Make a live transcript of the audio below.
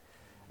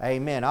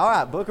Amen. All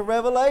right, book of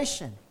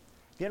Revelation.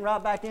 Getting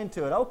right back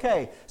into it.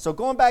 Okay, so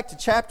going back to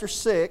chapter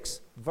 6,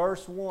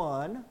 verse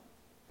 1,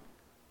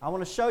 I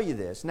want to show you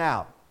this.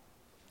 Now,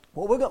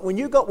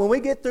 when we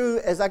get through,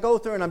 as I go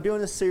through, and I'm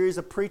doing this series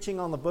of preaching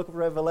on the book of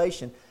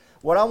Revelation,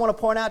 what I want to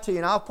point out to you,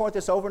 and I'll point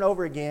this over and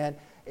over again,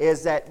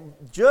 is that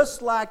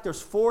just like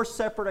there's 4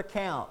 separate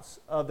accounts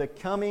of the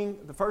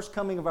first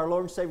coming of our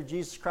Lord and Savior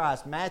Jesus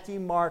Christ, Matthew,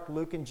 Mark,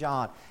 Luke, and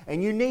John,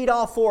 and you need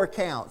all 4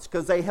 accounts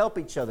because they help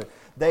each other.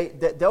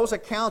 Those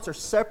accounts are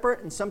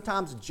separate, and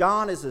sometimes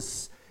John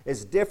is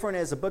as different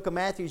as the book of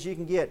Matthew as you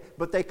can get,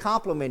 but they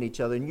complement each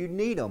other, and you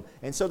need them.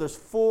 And so there's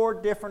 4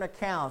 different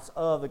accounts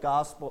of the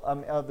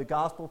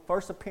gospel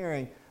first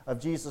appearing of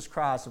Jesus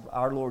Christ, of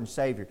our Lord and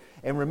Savior.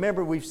 And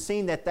remember, we've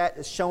seen that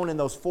is shown in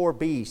those 4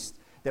 beasts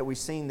that we've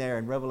seen there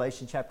in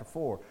Revelation chapter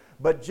 4.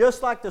 But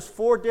just like there's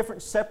 4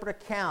 different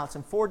separate accounts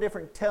and 4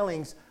 different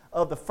tellings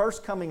of the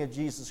first coming of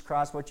Jesus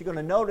Christ, what you're going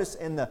to notice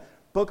in the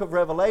book of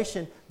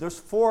Revelation, there's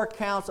 4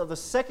 accounts of the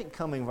second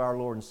coming of our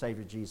Lord and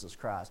Savior Jesus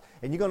Christ.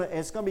 And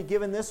it's going to be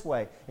given this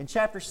way. In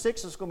chapter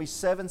 6, there's going to be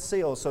 7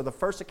 seals. So the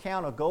first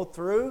account will go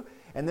through,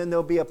 and then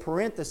there'll be a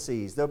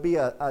parenthesis. There'll be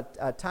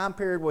a time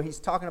period where he's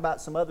talking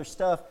about some other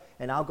stuff,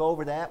 and I'll go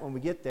over that when we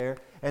get there.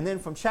 And then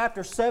from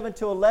chapter 7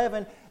 to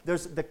 11,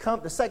 there's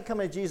the second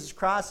coming of Jesus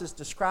Christ is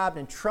described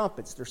in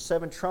trumpets. There's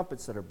 7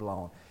 trumpets that are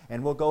blown.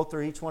 And we'll go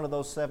through each one of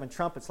those 7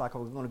 trumpets like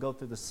we're going to go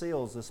through the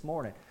seals this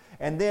morning.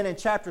 And then in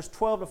chapters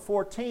 12 to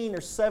 14,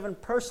 there's 7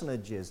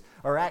 personages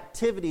or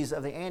activities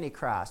of the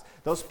Antichrist.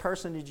 Those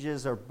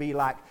personages be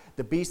like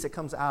the beast that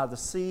comes out of the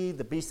sea,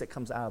 the beast that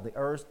comes out of the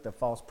earth, the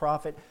false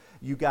prophet.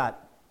 You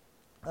got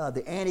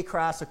the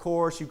Antichrist, of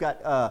course. You've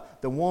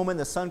got the woman,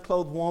 the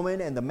sun-clothed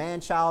woman, and the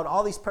man-child,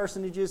 all these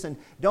personages. And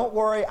don't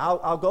worry,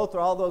 I'll go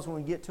through all those when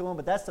we get to them,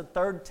 but that's the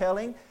third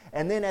telling.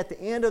 And then at the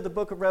end of the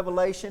book of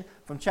Revelation,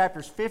 from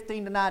chapters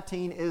 15 to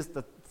 19, is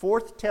the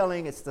 4th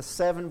telling. It's the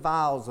 7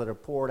 vials that are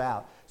poured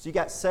out. So you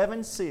got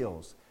 7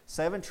 seals,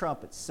 7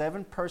 trumpets,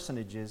 7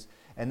 personages,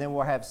 and then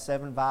we'll have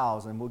 7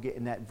 vials. And we'll get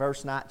in that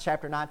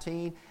chapter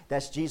 19,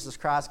 that's Jesus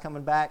Christ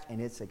coming back, and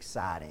it's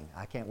exciting.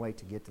 I can't wait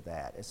to get to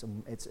that.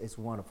 It's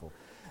wonderful.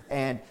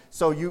 And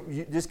so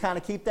you just kind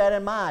of keep that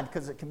in mind,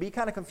 because it can be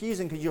kind of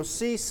confusing, because you'll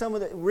see some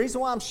of the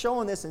reason why I'm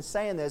showing this and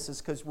saying this is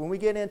because when we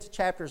get into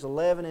chapters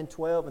 11 and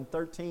 12 and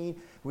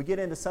 13, we get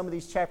into some of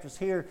these chapters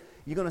here,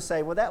 you're going to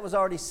say, well, that was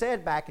already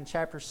said back in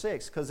chapter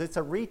 6, because it's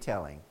a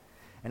retelling.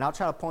 And I'll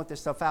try to point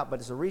this stuff out,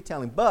 but it's a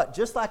retelling. But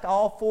just like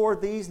all 4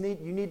 of these, you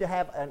need to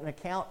have an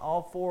account,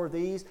 all 4 of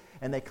these,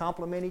 and they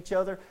complement each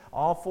other.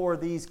 All 4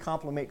 of these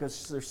complement,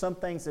 because there's some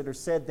things that are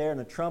said there in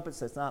the trumpets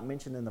that's not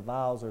mentioned in the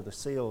vials or the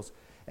seals,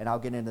 and I'll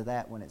get into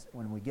that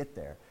when we get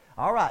there.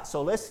 All right,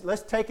 so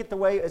let's take it the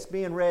way it's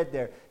being read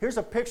there. Here's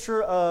a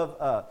picture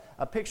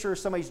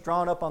somebody's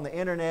drawn up on the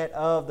internet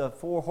of the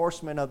 4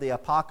 horsemen of the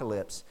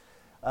apocalypse.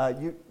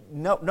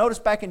 Notice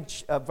back in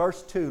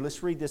verse 2.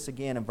 Let's read this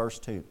again in verse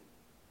 2.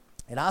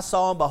 And I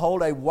saw and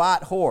behold a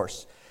white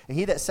horse, and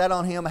he that sat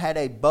on him had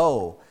a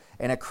bow,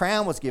 and a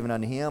crown was given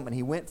unto him, and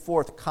he went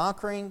forth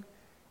conquering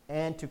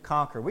and to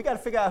conquer. We got to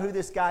figure out who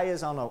this guy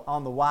is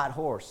on the white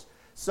horse.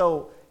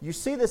 So you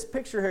see this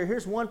picture here.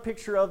 Here's one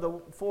picture of the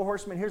 4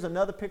 horsemen. Here's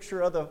another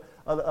picture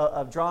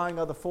of drawing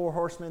of the 4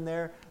 horsemen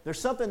there. There's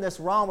something that's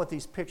wrong with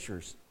these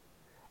pictures,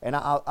 and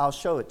I'll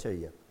show it to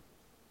you.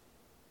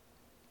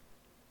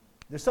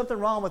 There's something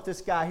wrong with this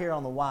guy here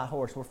on the white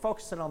horse. We're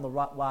focusing on the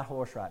white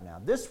horse right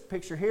now. This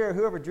picture here,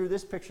 whoever drew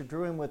this picture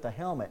drew him with a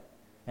helmet.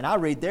 And I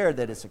read there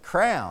that it's a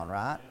crown,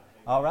 right?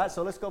 All right,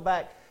 so let's go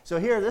back. So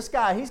here, this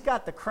guy, he's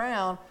got the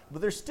crown,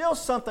 but there's still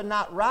something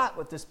not right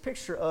with this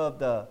picture of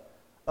the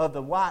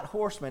white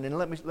horseman. And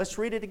let's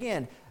read it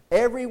again.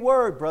 Every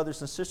word,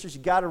 brothers and sisters,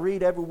 you got to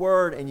read every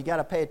word, and you got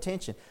to pay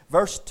attention.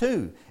 Verse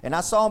 2, and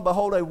I saw and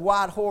behold a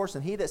white horse,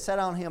 and he that sat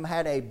on him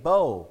had a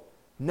bow.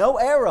 No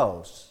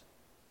arrows.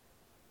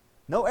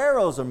 No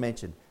arrows are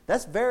mentioned.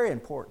 That's very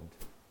important.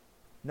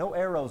 No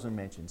arrows are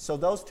mentioned. So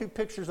those 2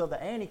 pictures of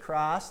the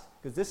Antichrist,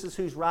 because this is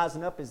who's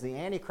rising up as the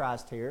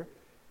Antichrist here,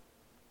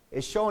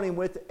 is showing him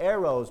with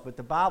arrows, but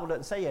the Bible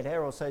doesn't say he had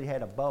arrows, it said he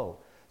had a bow.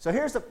 So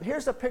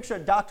here's a picture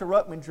that Dr.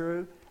 Ruckman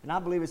drew, and I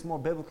believe it's more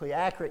biblically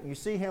accurate. And you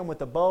see him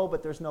with a bow,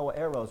 but there's no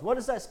arrows. What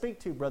does that speak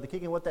to, Brother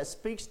Keegan? What that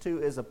speaks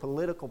to is a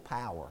political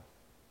power.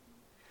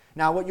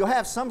 Now, what you'll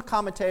have some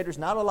commentators,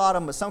 not a lot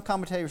of them, but some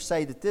commentators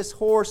say that this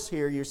horse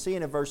here you're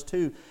seeing in verse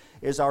 2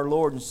 is our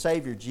Lord and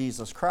Savior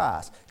Jesus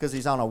Christ, because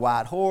he's on a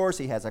white horse,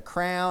 he has a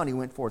crown, he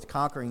went forth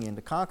conquering and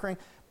to conquering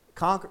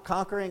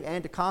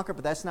and to conquer,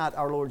 but that's not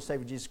our Lord and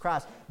Savior Jesus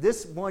Christ.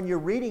 This one you're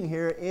reading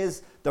here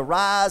is the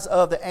rise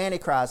of the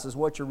Antichrist, is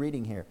what you're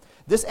reading here.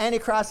 This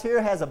Antichrist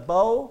here has a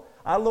bow.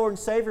 Our Lord and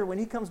Savior, when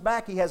he comes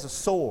back, he has a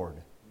sword.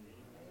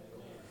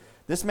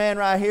 This man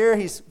right here,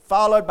 he's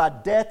followed by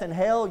death and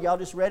hell. Y'all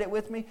just read it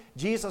with me.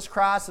 Jesus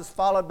Christ is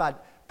followed by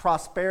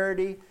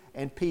prosperity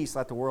and peace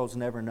like the world's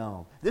never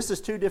known. This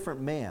is two different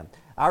men.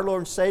 Our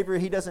Lord and Savior,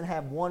 He doesn't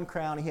have one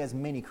crown, He has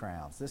many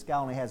crowns. This guy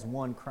only has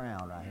one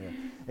crown right here.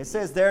 It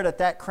says there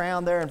that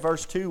crown there in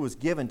verse 2 was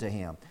given to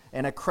Him,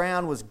 and a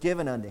crown was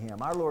given unto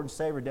Him. Our Lord and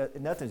Savior,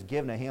 nothing's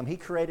given to Him. He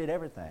created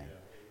everything.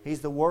 He's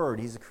the Word.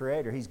 He's the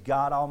Creator. He's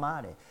God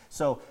Almighty.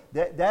 So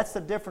that's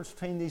the difference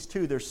between these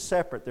two. They're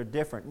separate. They're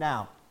different.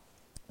 Now,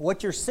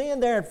 what you're seeing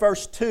there in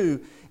verse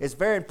 2 is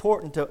very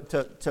important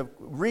to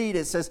read.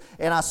 It says,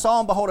 "And I saw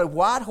and behold a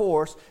white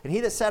horse, and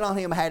he that sat on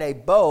him had a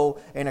bow,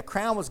 and a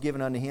crown was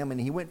given unto him, and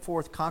he went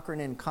forth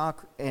conquering and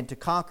to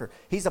conquer."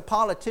 He's a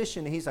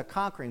politician. He's a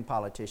conquering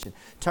politician.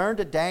 Turn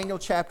to Daniel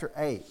chapter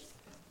 8.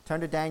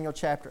 Turn to Daniel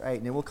chapter 8,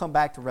 and then we'll come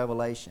back to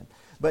Revelation.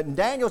 But in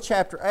Daniel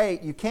chapter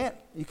 8, you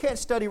can't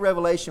study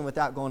Revelation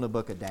without going to the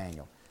book of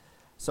Daniel.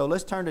 So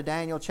let's turn to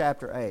Daniel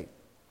chapter 8.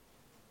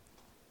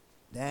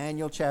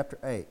 Daniel chapter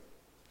 8.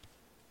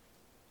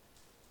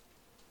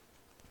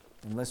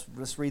 And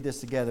let's read this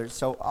together.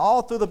 So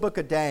all through the book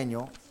of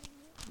Daniel,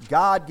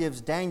 God gives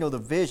Daniel the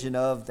vision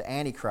of the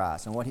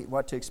Antichrist and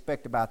what to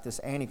expect about this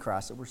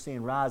Antichrist that we're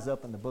seeing rise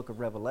up in the book of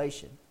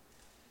Revelation.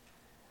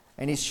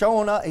 And he's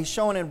showing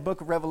in the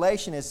book of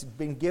Revelation has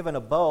been given a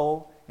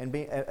bow and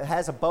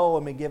has a bow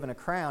and been given a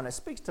crown. It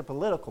speaks to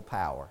political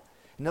power.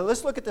 Now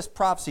let's look at this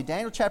prophecy.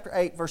 Daniel chapter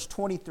 8, verse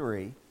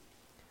 23.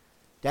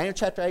 Daniel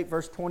chapter 8,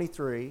 verse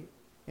 23.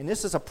 And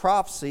this is a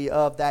prophecy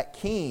of that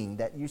king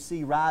that you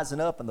see rising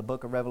up in the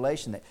book of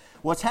Revelation. That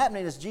what's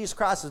happening is Jesus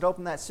Christ has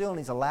opened that seal and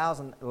He's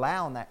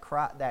allowing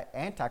that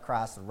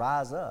Antichrist to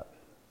rise up.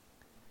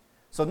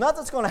 So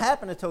nothing's going to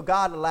happen until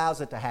God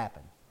allows it to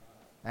happen.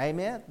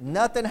 Amen?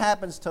 Nothing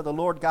happens till the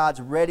Lord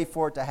God's ready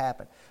for it to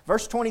happen.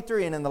 Verse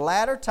 23, "And in the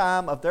latter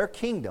time of their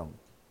kingdom,"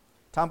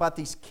 he's talking about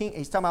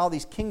all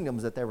these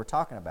kingdoms that they were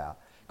talking about.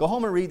 Go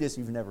home and read this if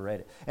you've never read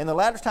it. "In the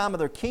latter time of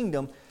their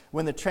kingdom,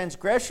 when the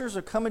transgressors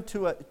are coming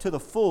to the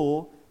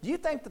full," do you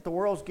think that the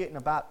world's getting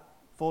about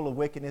full of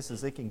wickedness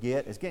as it can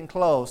get? It's getting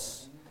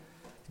close.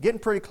 It's getting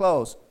pretty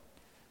close.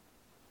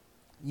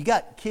 You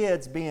got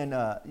kids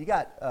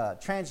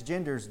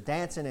transgenders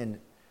dancing and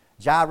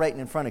gyrating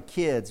in front of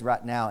kids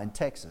right now in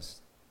Texas.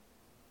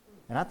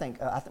 And I think,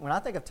 when I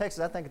think of Texas,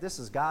 I think this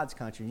is God's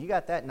country. You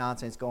got that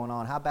nonsense going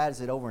on. How bad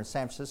is it over in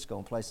San Francisco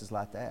and places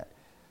like that?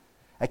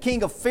 A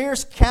king of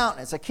fierce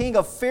countenance,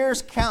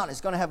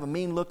 is going to have a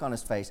mean look on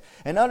his face.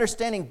 And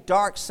understanding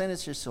dark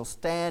sentences shall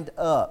stand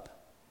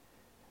up.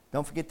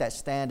 Don't forget that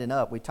standing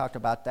up. We talked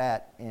about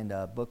that in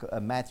the book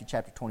of Matthew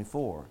chapter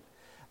 24.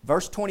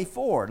 Verse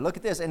 24, look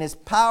at this. "And his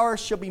power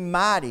shall be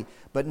mighty,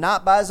 but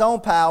not by his own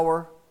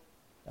power."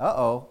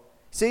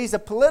 See, he's a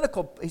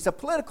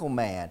political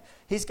man.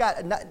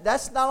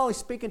 That's not only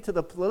speaking to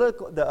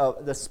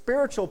the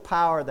spiritual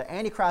power the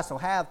Antichrist will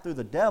have through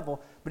the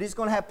devil, but he's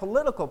going to have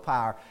political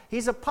power.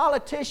 He's a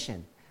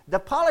politician. The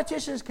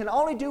politicians can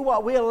only do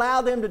what we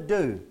allow them to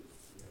do.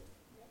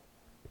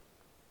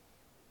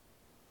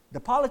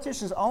 The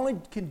politicians only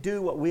can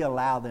do what we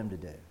allow them to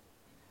do.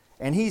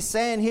 And he's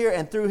saying here,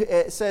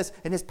 it says,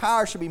 "And his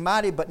power shall be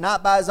mighty, but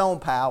not by his own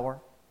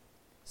power."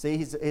 See,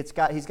 he's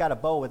got a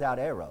bow without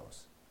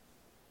arrows.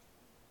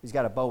 He's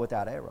got a bow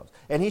without arrows.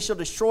 "And he shall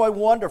destroy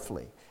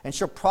wonderfully, and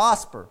shall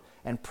prosper,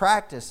 and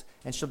practice,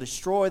 and shall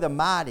destroy the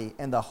mighty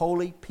and the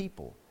holy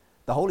people."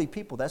 The holy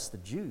people, that's the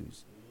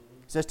Jews.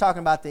 So it's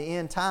talking about the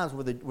end times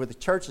where the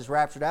church is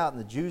raptured out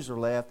and the Jews are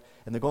left,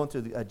 and they're going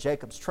through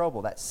Jacob's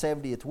trouble, that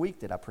 70th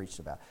week that I preached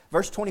about.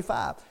 Verse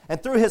 25,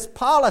 "And through his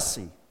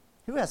policy,"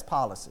 who has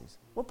policies?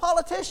 Well,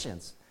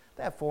 politicians.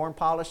 They have foreign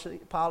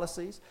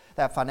policies.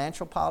 They have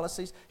financial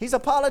policies. He's a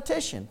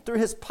politician. "Through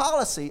his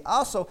policy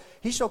also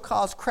he shall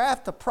cause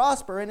craft to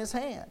prosper in his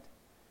hand."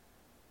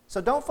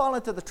 So don't fall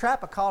into the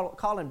trap of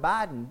calling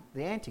Biden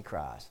the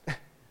Antichrist.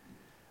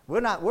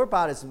 We're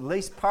about as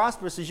least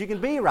prosperous as you can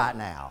be right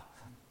now.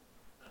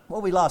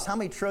 Well, we lost how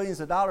many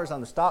trillions of dollars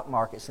on the stock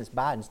market since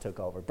Biden's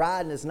took over?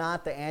 Biden is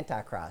not the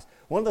Antichrist.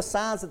 One of the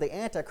signs of the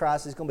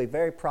Antichrist is going to be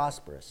very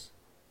prosperous.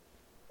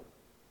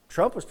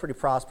 Trump was pretty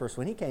prosperous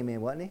when he came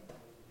in, wasn't he?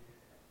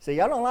 See,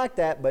 y'all don't like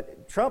that,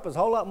 but Trump is a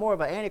whole lot more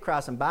of an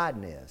Antichrist than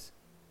Biden is,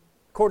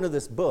 according to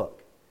this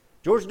book.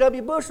 George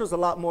W. Bush was a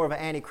lot more of an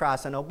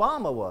Antichrist than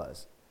Obama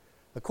was,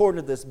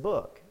 according to this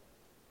book.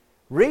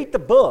 Read the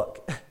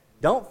book.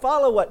 Don't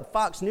follow what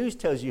Fox News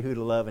tells you who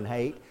to love and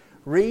hate.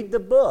 Read the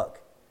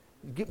book.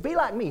 Be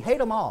like me, hate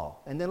them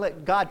all, and then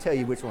let God tell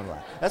you which one to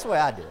like. That's the way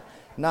I do it.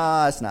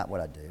 No, that's not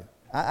what I do.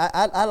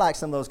 I like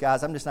some of those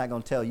guys. I'm just not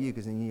going to tell you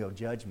because then you'll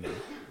judge me.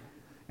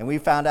 And we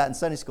found out in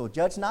Sunday school,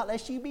 judge not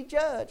lest you be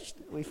judged.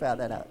 We found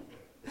that out.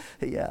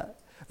 Yeah.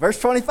 Verse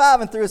 25,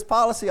 "And through his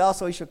policy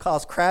also he shall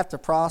cause craft to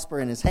prosper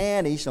in his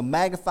hand. He shall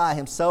magnify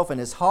himself in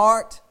his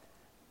heart."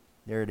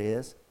 There it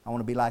is. I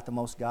want to be like the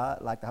Most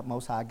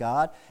High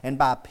God. "And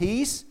by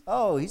peace,"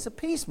 he's a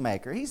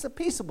peacemaker. He's a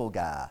peaceable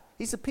guy.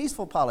 He's a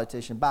peaceful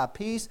politician. "By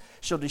peace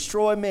shall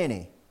destroy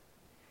many.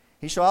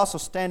 He shall also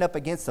stand up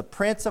against the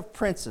Prince of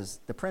Princes."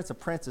 The Prince of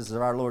Princes is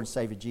our Lord and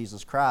Savior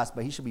Jesus Christ.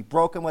 "But he shall be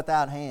broken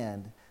without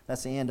hand."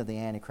 That's the end of the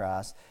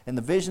Antichrist. "And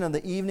the vision of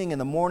the evening and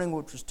the morning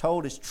which was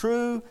told is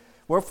true,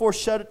 Wherefore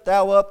shut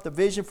thou up the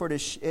vision, for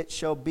it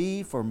shall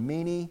be for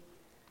many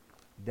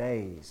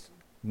days.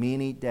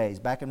 Many days.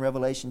 Back in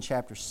Revelation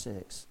chapter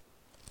 6.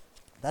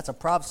 That's a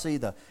prophecy,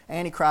 the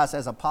Antichrist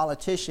as a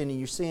politician, and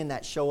you're seeing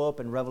that show up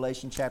in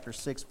Revelation chapter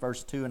 6,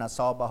 verse 2. And I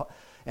saw,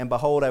 and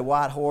behold, a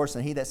white horse,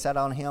 and he that sat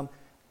on him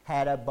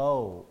had a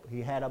bow.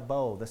 He had a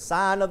bow. The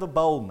sign of a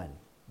bowman.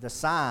 The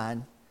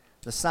sign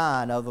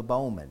of a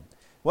bowman.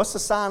 What's the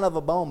sign of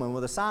a bowman?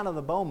 Well, the sign of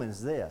a bowman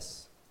is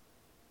this.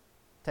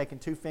 Taking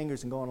two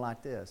fingers and going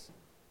like this.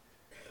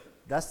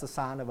 That's the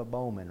sign of a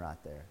bowman right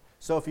there.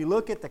 So if you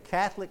look at the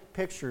Catholic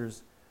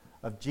pictures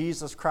of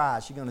Jesus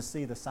Christ, you're going to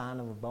see the sign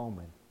of a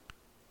bowman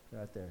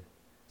right there.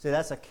 See,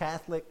 that's a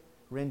Catholic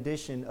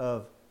rendition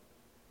of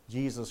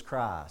Jesus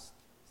Christ.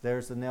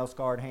 There's the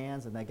nail-scarred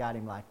hands, and they got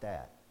him like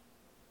that.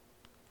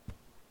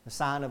 The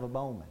sign of a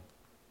bowman.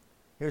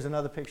 Here's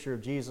another picture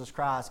of Jesus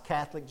Christ,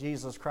 Catholic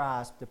Jesus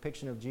Christ,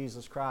 depiction of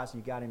Jesus Christ.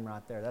 You got him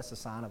right there. That's the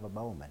sign of a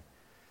bowman.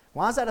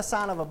 Why is that a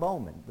sign of a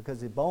bowman? Because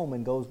the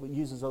bowman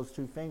uses those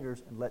two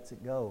fingers and lets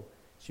it go,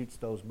 shoots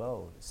those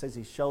bows. It says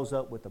he shows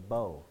up with a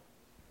bow,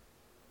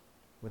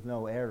 with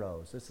no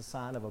arrows. It's a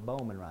sign of a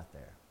bowman right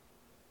there.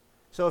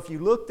 So if you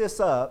look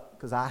this up,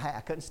 because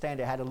I couldn't stand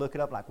it, I had to look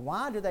it up. Like,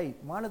 why do they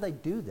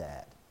do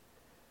that?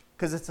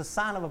 Because it's a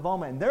sign of a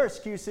bowman. And their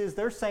excuse is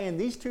they're saying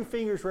these two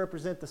fingers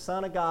represent the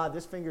Son of God.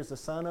 This finger is the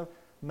Son of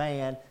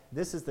Man.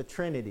 This is the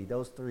Trinity.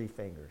 Those three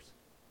fingers.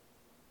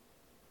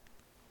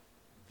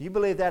 If you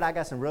believe that, I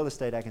got some real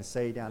estate I can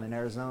say down in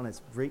Arizona.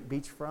 It's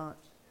beachfront.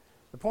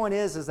 The point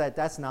is that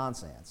that's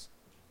nonsense.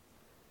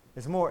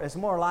 It's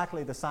more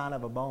likely the sign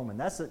of a bowman.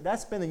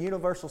 That's been the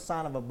universal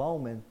sign of a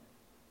bowman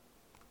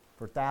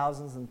for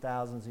thousands and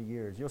thousands of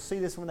years. You'll see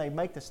this when they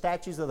make the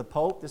statues of the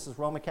Pope. This is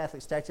Roman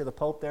Catholic statue of the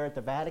Pope there at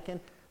the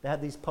Vatican. They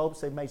have these popes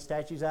they've made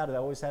statues out of. They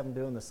always have them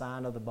doing the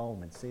sign of the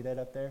bowman. See that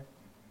up there?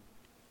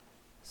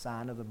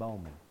 Sign of the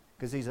bowman.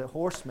 Because he's a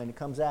horseman. He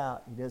comes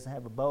out. He doesn't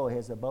have a bow. He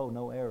has a bow,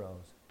 no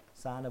arrows.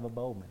 Sign of a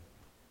bowman.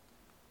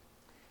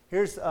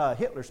 Here's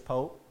Hitler's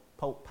Pope,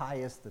 Pope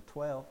Pius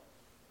XII.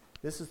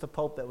 This is the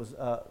Pope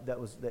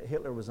that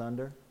Hitler was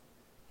under.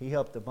 He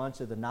helped a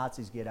bunch of the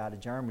Nazis get out of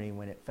Germany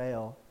when it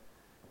fell.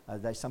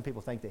 Some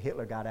people think that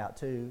Hitler got out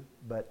too,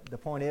 but the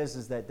point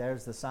is that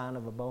there's the sign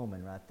of a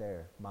bowman right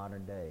there,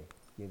 modern day,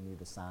 giving you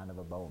the sign of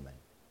a bowman.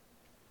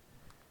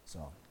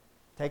 So,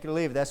 take it or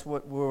leave it, that's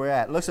where we're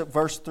at. Look at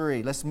verse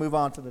 3. Let's move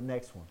on to the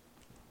next one.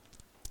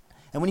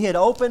 And when he had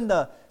opened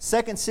the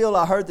second seal,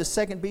 I heard the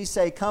second beast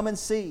say, Come and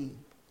see.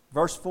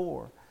 Verse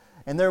 4.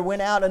 And there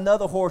went out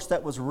another horse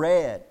that was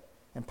red,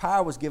 and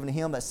power was given to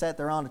him that sat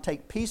thereon to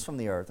take peace from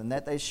the earth, and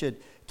that they should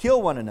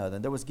kill one another.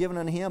 And there was given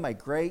unto him a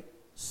great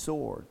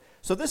sword.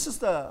 So this is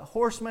the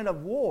horseman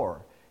of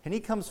war, and he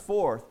comes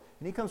forth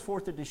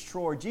to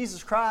destroy.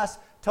 Jesus Christ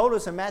told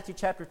us in Matthew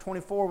chapter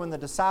 24 when the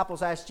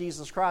disciples asked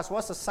Jesus Christ,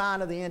 what's the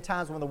sign of the end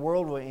times when the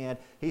world will end?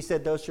 He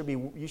said,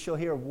 you shall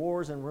hear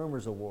wars and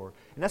rumors of war.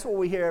 And that's what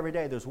we hear every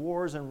day. There's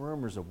wars and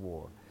rumors of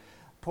war.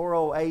 Poor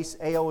old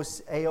AOC,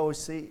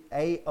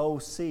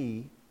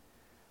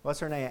 what's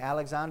her name?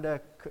 Alexandra,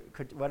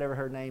 whatever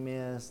her name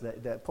is,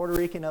 the Puerto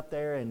Rican up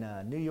there in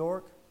New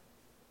York.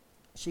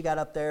 She got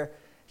up there.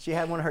 She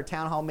had one of her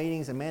town hall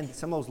meetings, and man,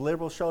 some of those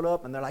liberals showed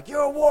up, and they're like,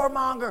 you're a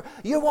warmonger.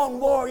 You want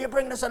war. You're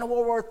bringing us into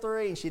World War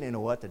III. And she didn't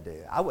know what to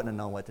do. I wouldn't have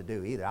known what to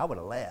do either. I would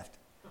have left.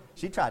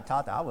 She tried to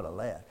talk to, I would have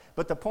left.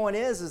 But the point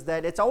is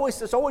that it's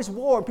always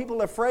war.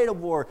 People are afraid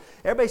of war.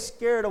 Everybody's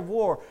scared of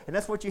war. And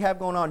that's what you have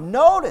going on.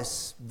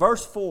 Notice,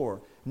 verse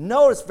 4.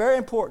 Notice, very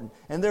important.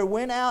 And there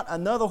went out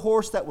another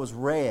horse that was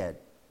red.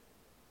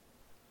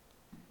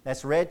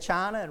 That's red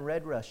China and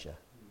red Russia.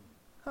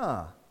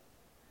 Huh.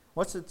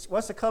 What's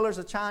the colors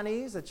of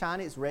Chinese? The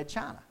Chinese is red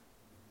China.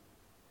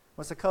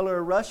 What's the color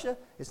of Russia?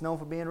 It's known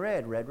for being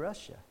red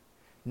Russia.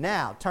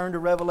 Now, turn to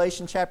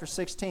Revelation chapter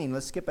 16.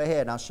 Let's skip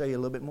ahead and I'll show you a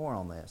little bit more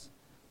on this.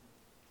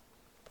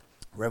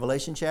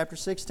 Revelation chapter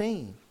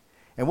 16.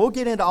 And we'll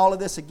get into all of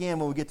this again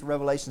when we get to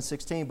Revelation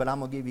 16, but I'm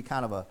going to give you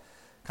kind of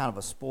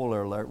a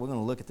spoiler alert. We're going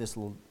to look at this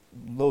a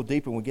little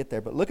deeper when we get there.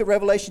 But look at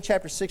Revelation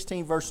chapter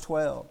 16, verse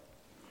 12.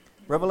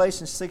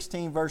 Revelation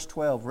 16, verse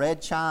 12.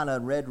 Red China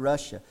and red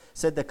Russia.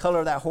 Said the color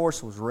of that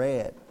horse was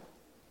red.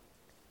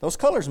 Those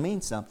colors mean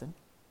something.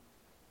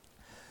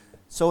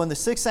 So, and the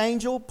sixth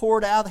angel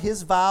poured out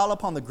his vial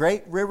upon the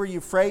great river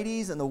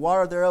Euphrates, and the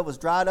water thereof was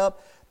dried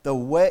up,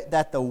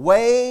 that the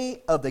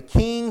way of the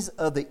kings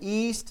of the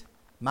east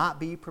might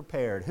be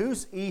prepared.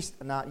 Who's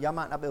east? Now, y'all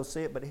might not be able to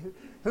see it, but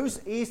who's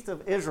east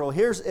of Israel?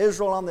 Here's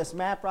Israel on this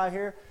map right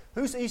here.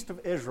 Who's east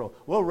of Israel?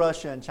 Well,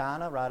 Russia and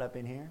China right up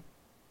in here.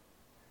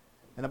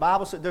 And the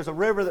Bible says there's a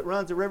river that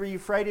runs, the river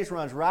Euphrates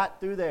runs right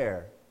through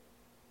there.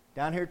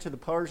 Down here to the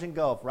Persian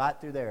Gulf, right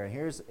through there. And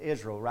here's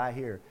Israel right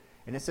here.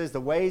 And it says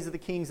the ways of the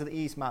kings of the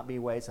east might be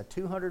ways. It's a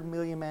 200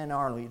 million man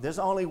army. There's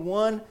only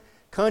one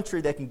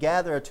country that can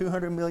gather a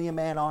 200 million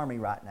man army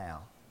right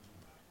now.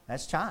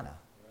 That's China.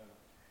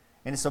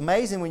 And it's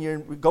amazing when you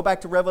go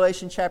back to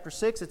Revelation chapter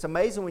 6. It's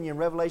amazing when you're in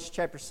Revelation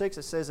chapter 6,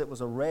 it says it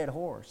was a red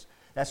horse.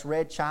 That's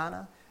red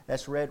China.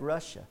 That's red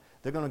Russia.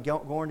 They're going to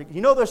go into,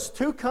 you know there's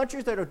two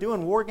countries that are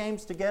doing war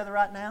games together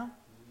right now?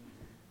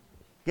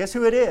 Guess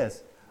who it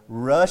is?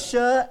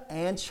 Russia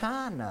and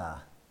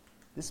China.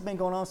 This has been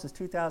going on since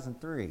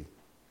 2003.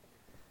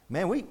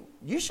 Man,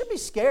 you should be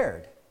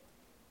scared.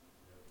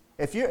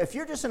 If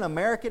you're just an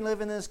American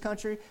living in this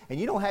country and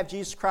you don't have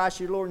Jesus Christ,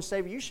 your Lord and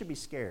Savior, you should be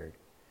scared.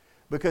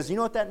 Because you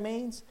know what that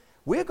means?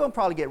 We're going to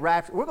probably get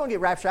raptured. We're going to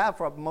get raptured out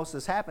before most of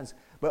this happens.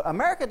 But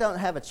America doesn't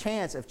have a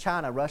chance if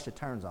China, Russia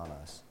turns on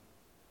us.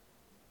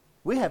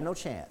 We have no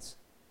chance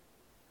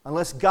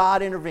unless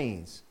God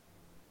intervenes.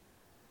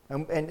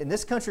 And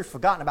this country's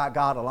forgotten about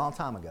God a long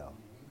time ago.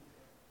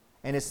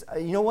 And it's,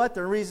 you know what?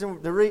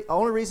 The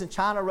only reason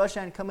China,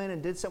 Russia hadn't come in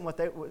and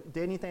did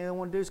anything they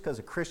want to do is because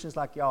of Christians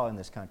like y'all in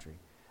this country.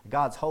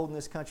 God's holding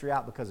this country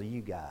out because of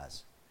you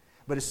guys.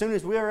 But as soon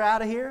as we're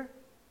out of here,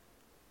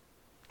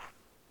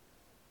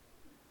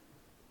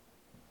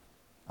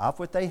 off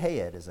with they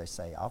head, as they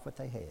say. Off with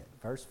they head.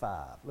 Verse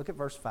 5. Look at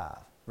verse 5.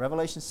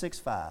 Revelation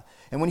 6:5.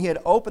 And when he had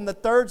opened the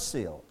third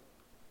seal,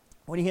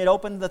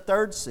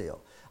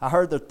 I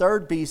heard the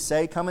third beast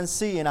say, Come and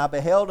see. And I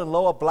beheld, and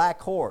lo, a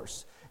black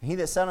horse. And he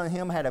that sat on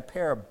him had a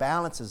pair of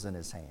balances in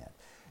his hand.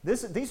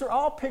 These are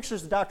all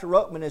pictures that Dr.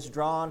 Ruckman has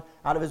drawn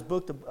out of his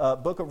book, the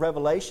Book of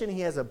Revelation.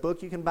 He has a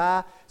book you can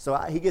buy. So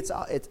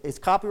it's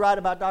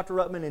copyrighted by Dr.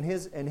 Ruckman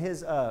in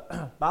his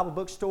Bible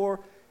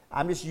bookstore.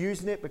 I'm just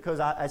using it because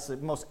it's the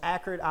most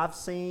accurate I've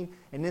seen.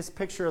 In this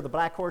picture of the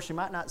black horse, you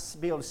might not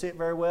be able to see it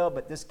very well,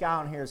 but this guy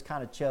on here is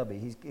kind of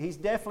chubby. He's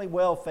definitely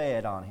well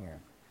fed on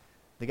here.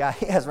 The guy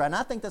he has right now,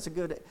 I think that's a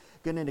good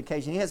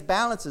indication. He has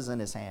balances in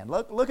his hand.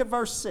 Look at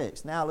verse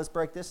 6. Now let's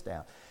break this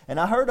down. And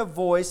I heard a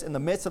voice in the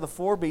midst of the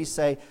four beasts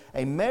say,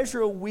 A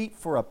measure of wheat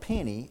for a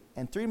penny,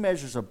 and 3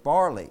 measures of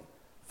barley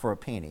for a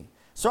penny.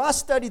 So I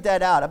studied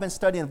that out. I've been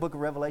studying the book of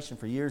Revelation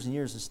for years and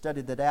years and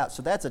studied that out.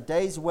 So that's a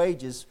day's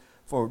wages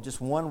for just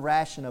one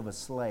ration of a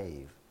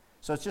slave.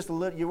 So it's just a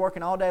little, you're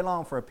working all day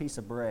long for a piece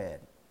of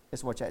bread.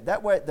 It's what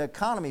that way the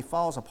economy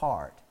falls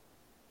apart.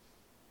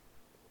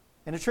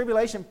 In the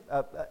tribulation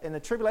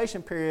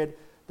period,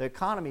 the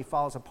economy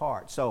falls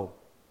apart. So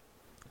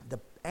the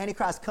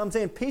Antichrist comes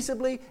in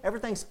peaceably,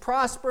 everything's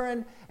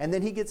prospering, and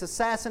then he gets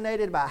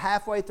assassinated about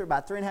halfway through,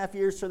 about 3.5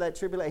 years through that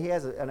tribulation.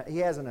 He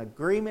has an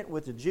agreement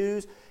with the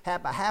Jews.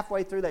 About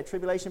halfway through that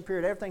tribulation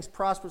period, everything's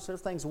prosperous,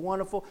 everything's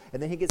wonderful,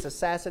 and then he gets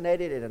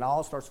assassinated, and it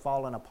all starts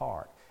falling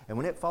apart. And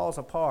when it falls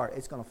apart,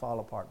 it's going to fall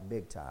apart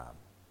big time.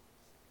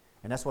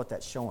 And that's what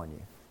that's showing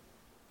you.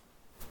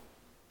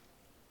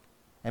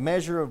 A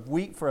measure of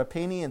wheat for a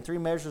penny, and 3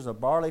 measures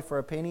of barley for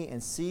a penny,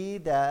 and see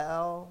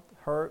thou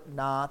hurt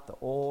not the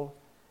oil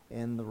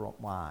in the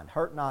wine.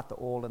 Hurt not the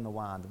oil in the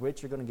wine. The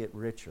rich are going to get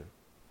richer.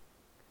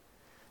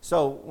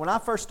 So when I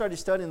first started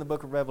studying the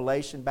book of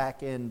Revelation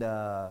back in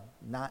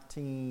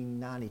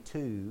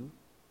 1992,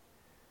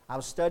 I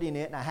was studying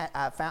it, and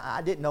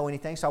I didn't know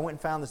anything, so I went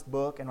and found this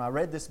book, and I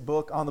read this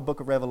book on the book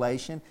of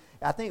Revelation.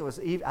 I think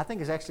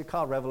it's actually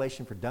called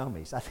Revelation for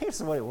Dummies. I think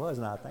that's what it was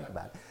now I think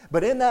about it.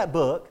 But in that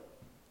book,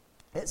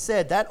 it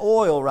said that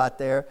oil right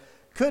there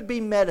could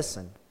be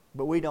medicine,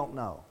 but we don't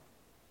know.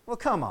 Well,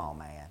 come on,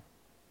 man.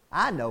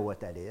 I know what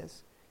that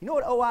is. You know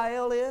what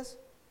OIL is?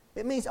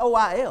 It means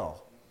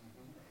OIL.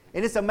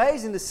 And it's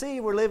amazing to see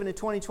we're living in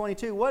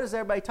 2022. What is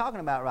everybody talking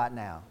about right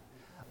now?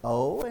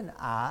 O and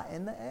I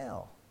and the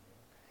L.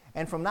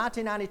 And from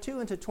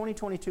 1992 into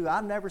 2022,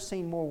 I've never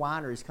seen more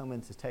wineries come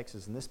into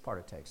Texas in this part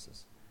of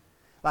Texas.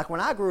 Like when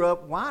I grew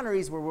up,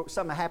 wineries were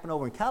something that happened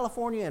over in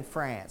California and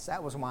France.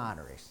 That was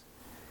wineries.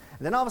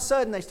 And then all of a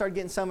sudden, they started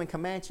getting some in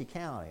Comanche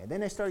County. And then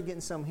they started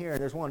getting some here.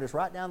 There's one just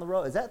right down the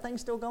road. Is that thing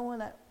still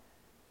going?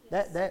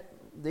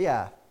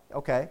 Yeah,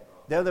 okay.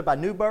 They're there by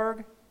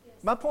Newburgh. Yes.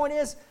 My point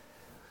is,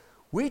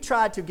 we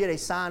tried to get a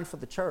sign for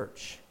the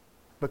church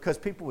because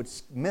people would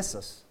miss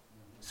us.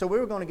 So we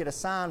were going to get a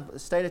sign. The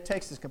state of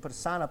Texas can put a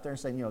sign up there and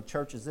say,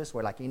 church is this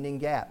way, like Indian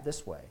Gap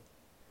this way.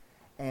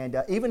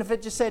 And even if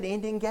it just said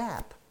Indian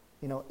Gap,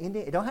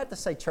 it don't have to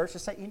say church,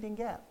 just say Indian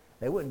Gap.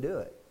 They wouldn't do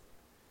it.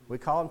 We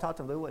called them, talked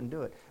to them, they wouldn't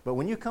do it. But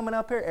when you're coming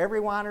up here, every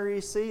winery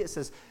you see, it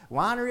says,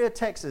 Winery of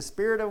Texas,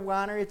 Spirit of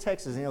Winery of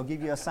Texas, and it'll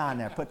give you a sign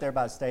there, put there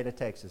by the state of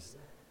Texas.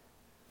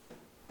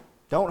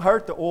 Don't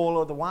hurt the oil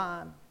or the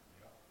wine.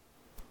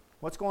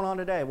 What's going on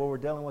today? Well, we're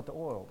dealing with the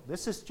oil.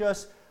 This is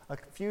just a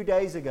few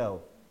days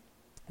ago.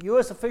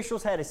 U.S.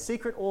 officials had a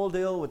secret oil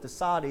deal with the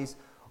Saudis,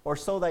 or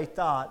so they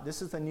thought.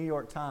 This is the New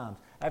York Times.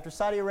 After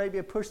Saudi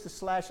Arabia pushed to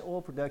slash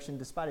oil production,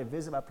 despite a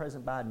visit by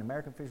President Biden,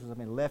 American officials have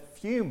been left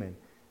fuming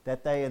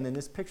that and then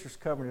this picture's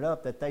covering it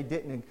up, that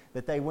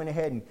they went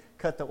ahead and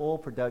cut the oil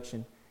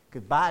production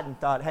because Biden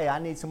thought, hey, I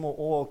need some more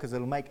oil because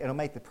it'll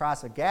make the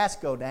price of gas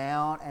go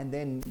down, and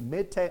then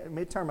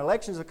midterm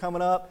elections are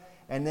coming up,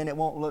 and then it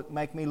won't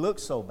make me look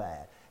so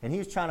bad. And he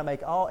was trying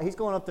to he's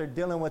going up there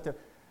dealing with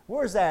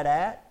where's that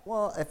at?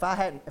 Well,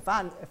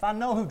 if I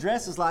know who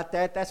dresses like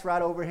that, that's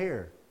right over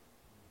here,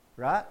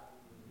 right?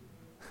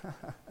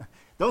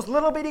 Those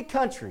little bitty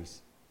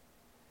countries.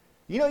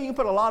 You can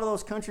put a lot of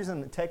those countries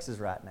in Texas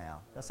right now.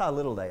 That's how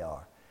little they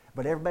are.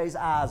 But everybody's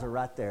eyes are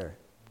right there.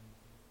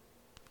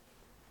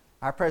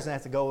 Our president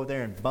has to go over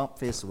there and bump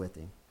fists with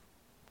him.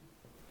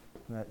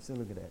 Right, so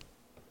look at that.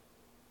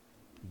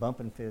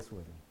 Bumping fists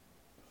with him.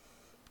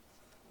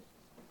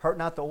 Hurt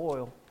not the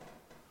oil.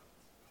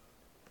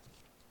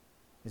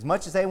 As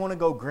much as they want to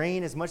go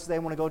green, as much as they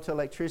want to go to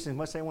electricity, as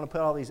much as they want to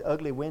put all these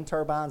ugly wind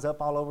turbines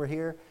up all over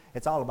here,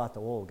 it's all about the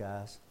oil,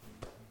 guys.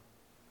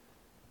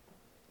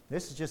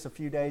 This is just a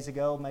few days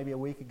ago, maybe a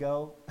week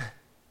ago.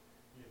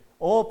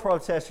 Oil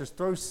protesters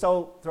throw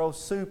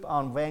soup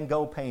on Van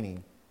Gogh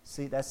painting.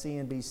 See, that's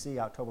CNBC,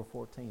 October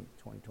 14th,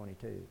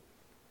 2022.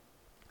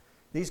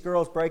 These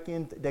girls break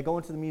in, they go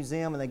into the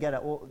museum and they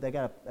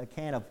got a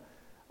can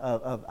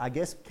of I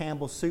guess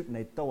Campbell's soup, and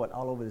they throw it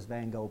all over this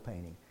Van Gogh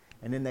painting.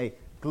 And then they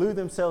glue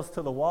themselves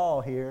to the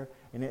wall here,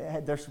 and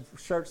their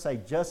shirts say,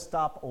 "Just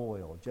stop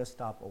oil, just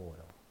stop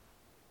oil."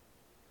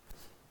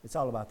 It's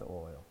all about the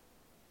oil.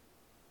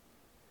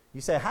 You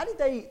say, how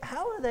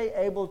are they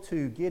able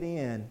to get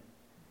in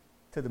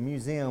to the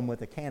museum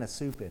with a can of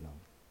soup in them?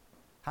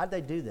 How'd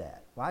they do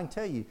that? Well, I can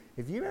tell you,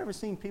 if you've ever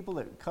seen people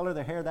that color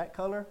their hair that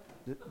color,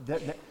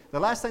 the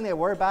last thing they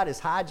worry about is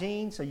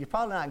hygiene, so you're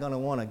probably not going to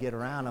want to get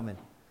around them. And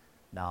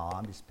no,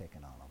 I'm just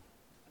picking on them.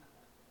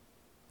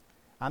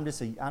 I'm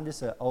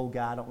just an old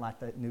guy. I don't like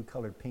that new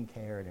colored pink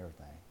hair and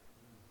everything.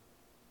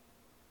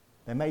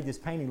 They made this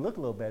painting look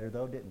a little better,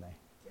 though, didn't they?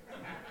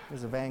 It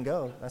was a Van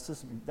Gogh. That's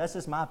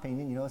just my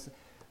opinion. You know,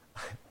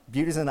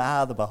 beauty's in the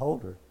eye of the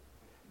beholder.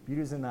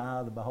 Beauty's in the eye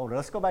of the beholder.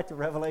 Let's go back to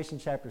Revelation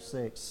chapter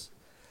 6.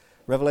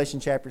 Revelation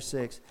chapter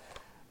 6.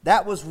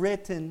 That was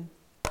written.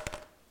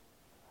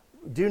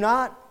 Do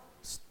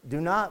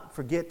not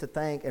forget to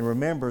think and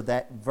remember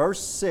that verse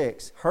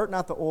 6, hurt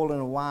not the oil and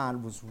the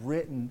wine, was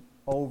written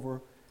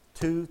over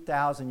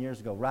 2,000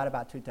 years ago, right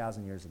about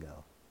 2,000 years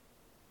ago.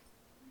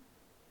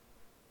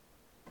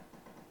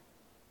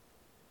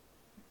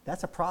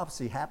 That's a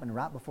prophecy happening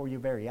right before your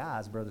very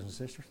eyes, brothers and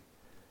sisters.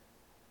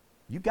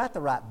 You got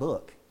the right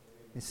book.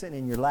 It's sitting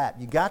in your lap.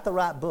 You got the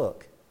right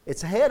book.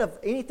 It's ahead of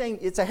anything.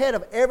 It's ahead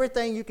of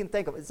everything you can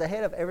think of. It's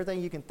ahead of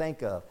everything you can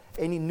think of.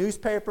 Any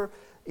newspaper,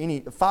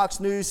 any Fox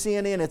News,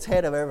 CNN, it's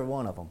ahead of every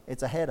one of them.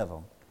 It's ahead of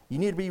them. You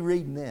need to be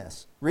reading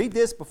this. Read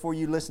this before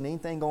you listen to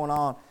anything going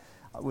on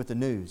with the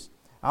news.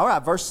 All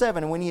right, verse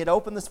 7. And when he had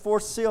opened this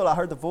fourth seal, I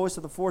heard the voice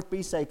of the fourth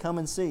beast say, "Come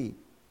and see."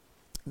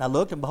 And I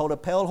looked, and behold, a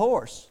pale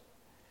horse.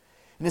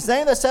 And his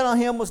name that sat on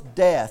him was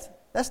Death.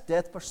 That's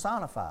death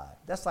personified.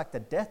 That's like the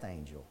death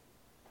angel.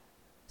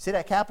 See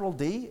that capital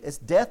D? It's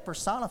death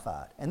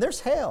personified. And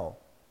there's hell.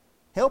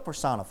 Hell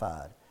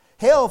personified.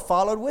 Hell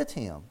followed with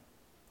him.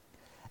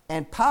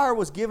 And power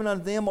was given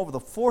unto them over the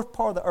fourth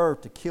part of the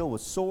earth to kill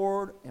with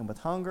sword and with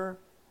hunger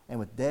and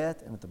with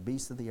death and with the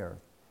beasts of the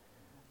earth.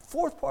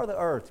 Fourth part of the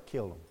earth to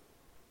kill them.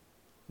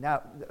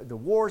 Now, the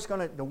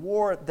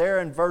war there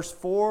in verse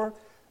 4,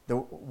 the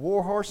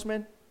war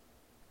horsemen,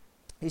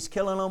 he's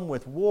killing them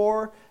with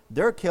war.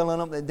 They're killing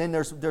them. And then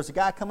there's a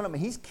guy coming up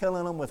and he's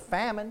killing them with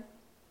famine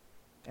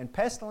and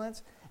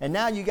pestilence. And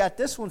now you got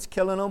this one's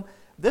killing them.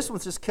 This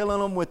one's just killing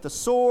them with the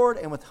sword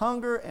and with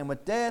hunger and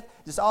with death.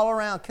 Just all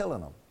around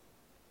killing them.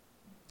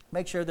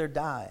 Make sure they're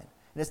dying.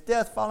 And it's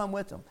death following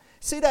with them.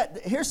 See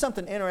that? Here's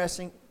something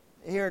interesting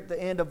here at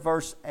the end of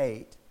verse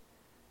 8.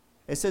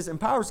 It says, and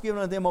power is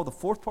given unto them over the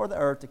fourth part of the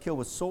earth to kill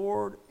with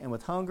sword and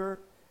with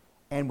hunger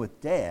and with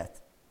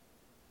death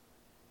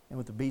and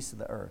with the beasts of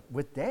the earth.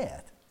 With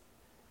death.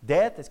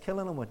 Death is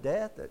killing them with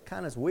death? That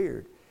kind of is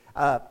weird.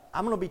 I'm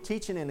going to be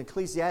teaching in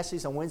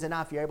Ecclesiastes on Wednesday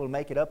night if you're able to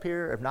make it up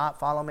here. If not,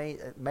 follow me.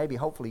 Maybe,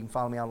 hopefully, you can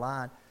follow me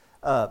online.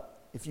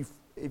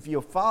 If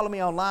you'll follow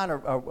me online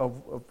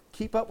or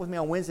keep up with me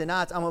on Wednesday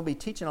nights, I'm going to be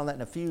teaching on that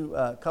in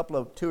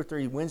two or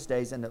three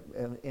Wednesdays in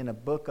a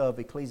book of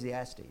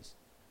Ecclesiastes.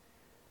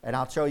 And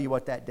I'll show you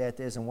what that death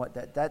is and what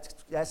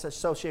that's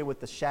associated with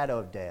the shadow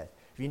of death.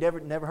 If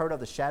you've never heard of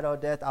the shadow of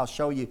death, I'll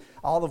show you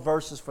all the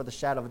verses for the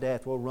shadow of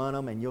death. We'll run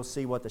them, and you'll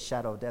see what the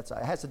shadow of death is.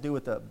 It has to do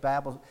with the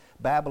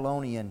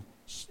Babylonian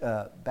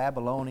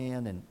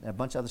and a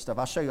bunch of other stuff.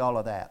 I'll show you all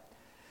of that.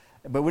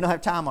 But we don't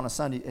have time on a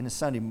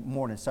Sunday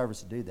morning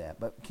service to do that.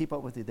 But keep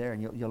up with you there,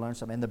 and you'll learn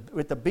something. And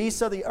with the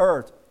beasts of the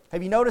earth,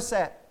 have you noticed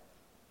that?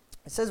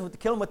 It says with the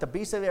killing with the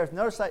beasts of the earth.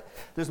 Notice that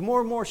there's more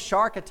and more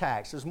shark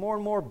attacks. There's more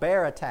and more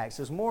bear attacks.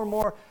 There's more and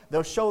more.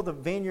 They'll show the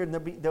vineyard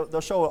and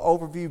they'll show an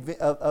overview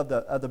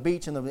of the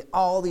beach and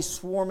all these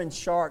swarming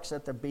sharks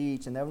at the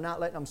beach, and they're not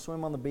letting them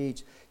swim on the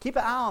beach. Keep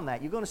an eye on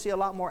that. You're going to see a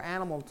lot more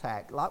animal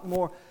attack, a lot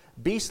more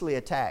beastly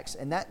attacks,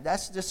 and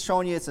that's just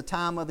showing you it's a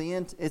time of the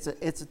end. It's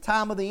a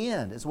time of the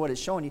end is what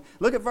it's showing you.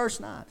 Look at verse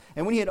 9.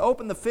 And when he had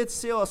opened the fifth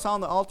seal, I saw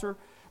on the altar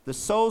the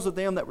souls of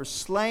them that were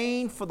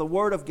slain for the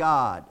word of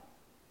God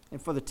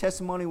and for the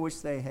testimony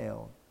which they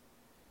held.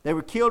 They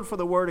were killed for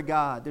the word of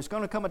God. There's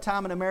going to come a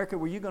time in America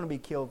where you're going to be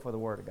killed for the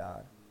word of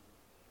God.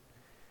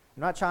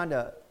 I'm not trying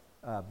to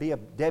be a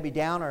Debbie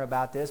Downer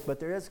about this,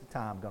 but there is a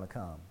time going to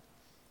come.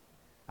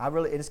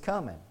 It is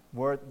coming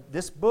where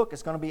this book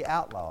is going to be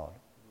outlawed.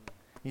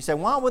 You say,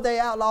 why would they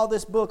outlaw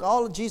this book?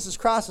 All of Jesus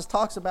Christ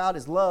talks about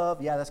is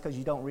love. Yeah, that's because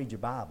you don't read your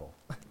Bible.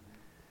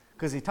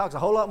 Because he talks a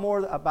whole lot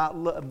more about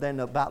love than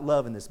about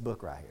love in this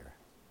book right here.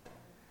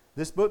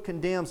 This book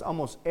condemns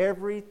almost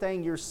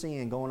everything you're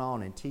seeing going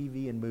on in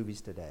TV and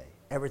movies today.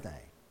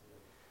 Everything.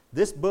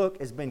 This book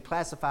has been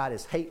classified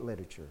as hate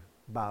literature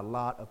by a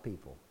lot of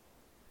people.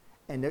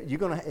 And you're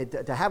going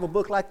to have a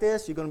book like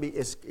this, you're going to be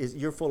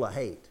you're full of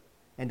hate.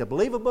 And to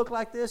believe a book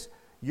like this,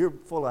 you're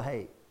full of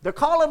hate. They're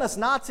calling us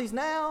Nazis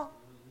now.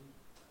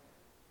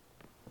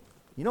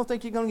 You don't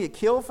think you're going to get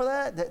killed for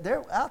that?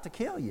 They're out to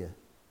kill you.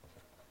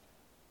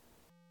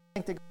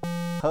 Think they're going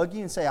to hug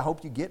you and say, I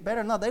hope you get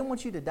better? No, they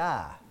want you to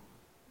die.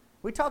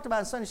 We talked about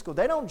in Sunday school,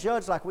 they don't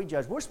judge like we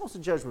judge. We're supposed to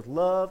judge with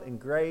love and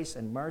grace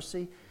and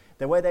mercy.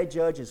 The way they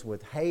judge is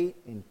with hate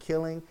and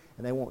killing,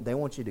 and they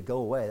want you to go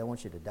away. They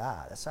want you to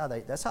die. That's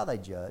how they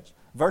judge.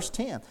 Verse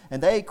 10,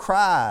 and they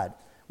cried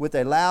with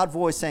a loud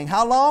voice, saying,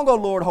 How long, O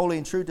Lord, holy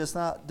and true,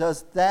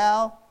 dost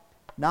thou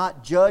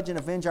not judge and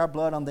avenge our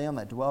blood on them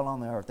that dwell on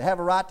the earth? They have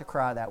a right to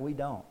cry that. We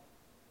don't.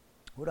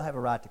 We don't have a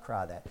right to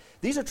cry that.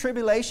 These are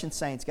tribulation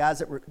saints, guys,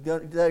 that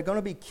are going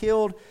to be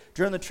killed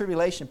during the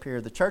tribulation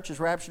period. The church is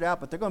raptured out,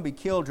 but they're going to be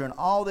killed during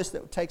all this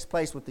that takes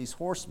place with these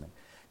horsemen.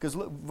 Because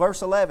look,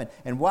 verse 11,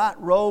 and white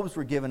robes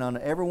were given unto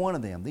every one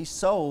of them. These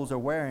souls are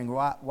wearing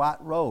white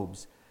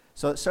robes.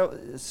 So it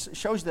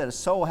shows you that a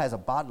soul has a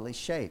bodily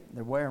shape.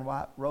 They're wearing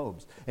white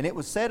robes. And it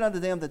was said unto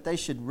them that they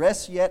should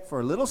rest yet for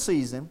a little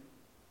season,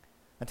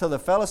 until their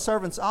fellow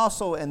servants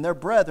also and their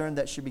brethren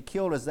that should be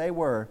killed as they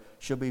were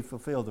shall be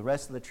fulfilled. The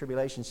rest of the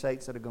tribulation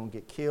saints that are going to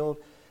get killed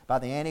by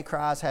the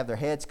Antichrist, have their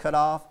heads cut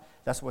off,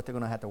 that's what they're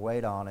going to have to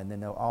wait on, and then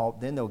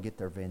they'll get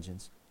their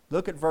vengeance.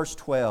 Look at verse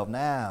 12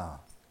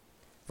 now.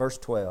 Verse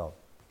 12.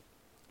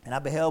 And I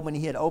beheld when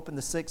he had opened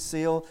the sixth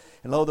seal,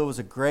 and lo, there was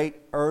a great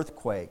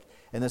earthquake,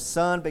 and the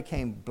sun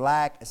became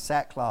black as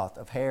sackcloth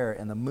of hair,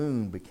 and the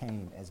moon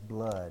became as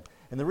blood.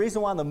 And the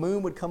reason why the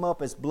moon would come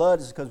up as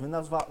blood is because when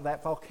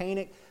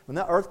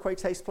that earthquake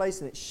takes place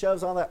and it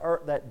shoves all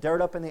that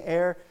dirt up in the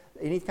air,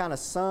 any kind of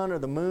sun or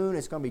the moon,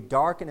 it's going to be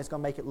dark and it's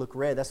going to make it look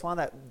red. That's why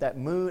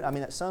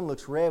that sun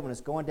looks red when it's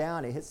going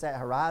down. It hits that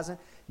horizon.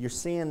 You're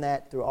seeing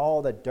that through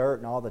all the dirt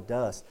and all the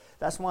dust.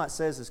 That's why it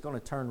says it's going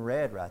to turn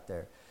red right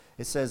there.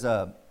 It says,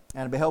 and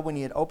I beheld when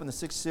he had opened the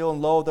sixth seal,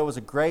 and lo, there was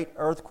a great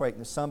earthquake,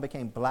 and the sun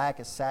became black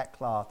as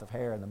sackcloth of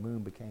hair, and the moon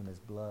became as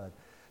blood.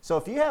 So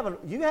if you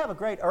have a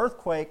great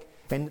earthquake,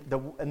 and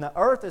the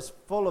earth is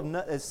full of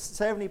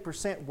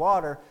 70%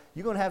 water,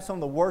 you're going to have some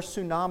of the worst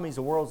tsunamis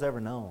the world's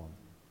ever known.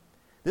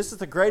 This is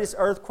the greatest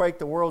earthquake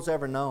the world's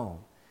ever known.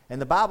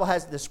 And the Bible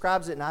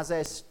describes it in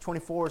Isaiah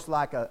 24 as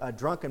like a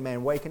drunken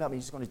man waking up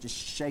and he's going to just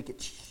shake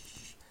it.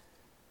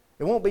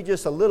 It won't be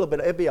just a little bit,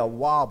 it'll be a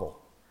wobble.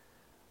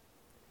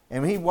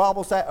 And when he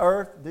wobbles that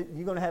earth,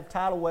 you're going to have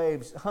tidal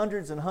waves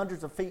hundreds and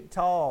hundreds of feet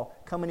tall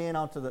coming in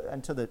into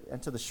the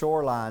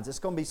shorelines. It's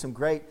going to be some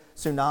great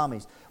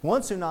tsunamis.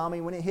 One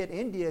tsunami, when it hit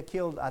India,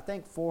 killed, I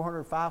think,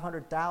 400,000,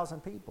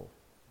 500,000 people.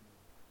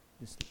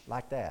 Just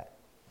like that.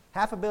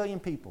 500 million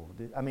people.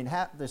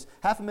 There's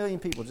 500,000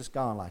 people just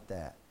gone like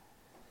that.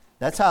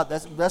 That's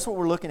what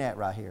we're looking at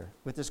right here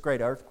with this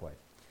great earthquake.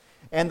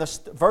 And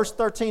verse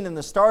 13, and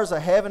the stars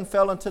of heaven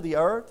fell into the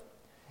earth,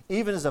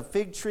 even as a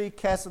fig tree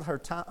casteth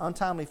her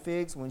untimely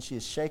figs when she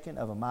is shaken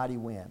of a mighty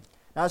wind.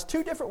 Now, there's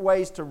two different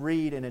ways to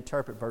read and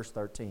interpret verse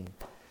 13.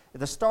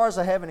 The stars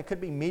of heaven, it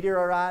could be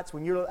meteorites.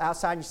 When you're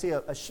outside and you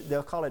see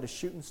they'll call it a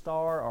shooting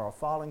star or a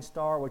falling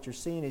star. What you're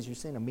seeing is you're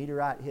seeing a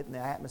meteorite hitting the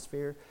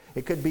atmosphere.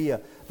 It could be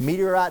a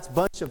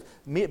bunch of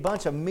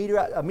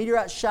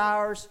meteorite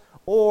showers,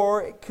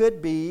 or it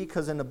could be,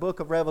 because in the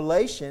book of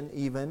Revelation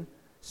even,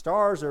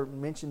 stars are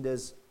mentioned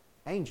as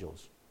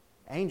angels.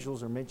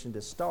 Angels are mentioned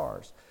as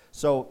stars.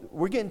 So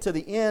we're getting to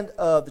the end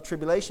of the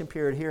tribulation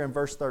period here in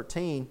verse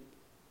 13,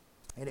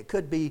 and it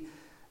could be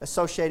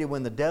associated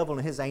when the devil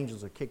and his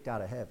angels are kicked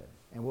out of heaven.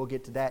 And we'll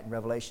get to that in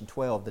Revelation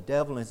 12. The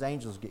devil and his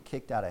angels get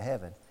kicked out of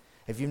heaven.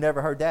 If you've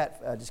never heard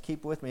that, just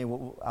keep with me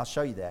and I'll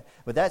show you that.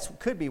 But that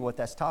could be what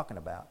that's talking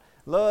about.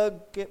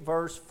 Look at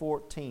verse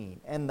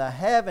 14. And the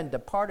heaven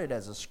departed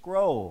as a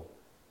scroll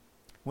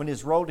when it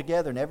is rolled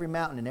together, and every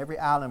mountain and every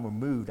island were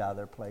moved out of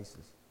their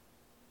places.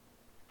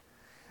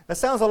 That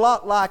sounds a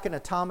lot like an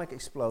atomic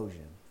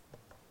explosion.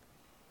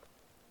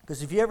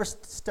 Because if you ever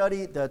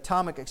study the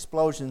atomic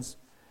explosions,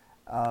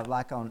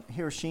 like on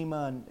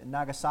Hiroshima and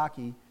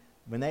Nagasaki,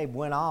 when they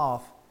went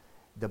off,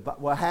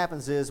 what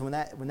happens is when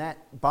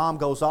that bomb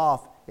goes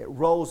off, it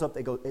rolls up,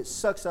 it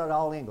sucks out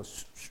all in,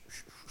 goes,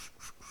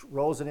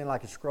 rolls it in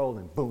like a scroll,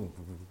 and boom,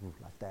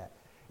 like that.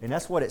 And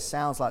that's what it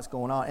sounds like is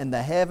going on. And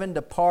the heaven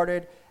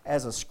departed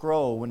as a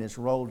scroll when it's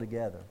rolled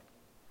together.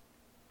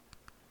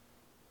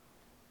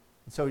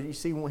 So you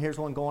see, here's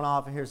one going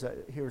off, and here's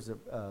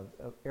a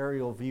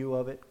aerial view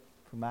of it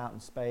from out in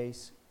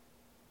space.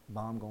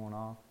 Bomb going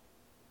off.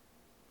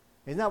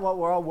 Isn't that what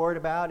we're all worried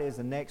about? Is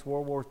the next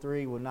World War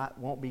III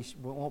won't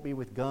be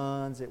with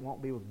guns, it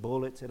won't be with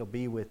bullets, it'll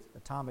be with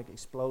atomic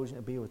explosion,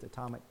 it'll be with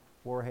atomic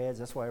warheads.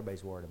 That's what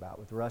everybody's worried about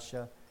with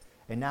Russia.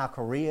 And now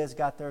Korea's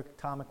got their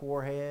atomic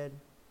warhead.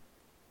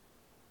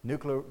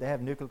 They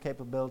have nuclear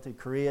capability.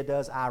 Korea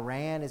does.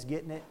 Iran is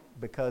getting it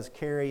because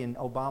Kerry and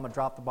Obama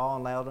dropped the ball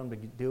and allowed them to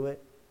do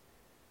it.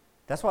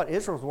 That's what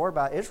Israel's worried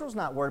about. Israel's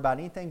not worried about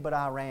anything but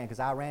Iran, because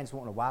Iran's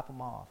wanting to wipe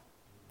them off.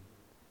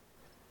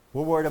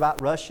 We're worried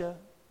about Russia.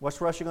 What's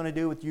Russia going to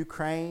do with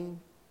Ukraine?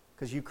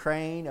 Because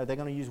Ukraine, are they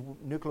going to use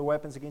nuclear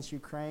weapons against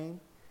Ukraine?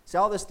 See,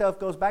 all this stuff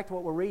goes back to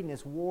what we're reading.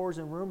 It's wars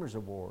and rumors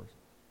of wars.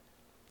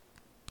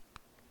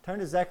 Turn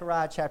to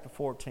Zechariah chapter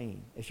 14.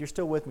 If you're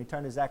still with me,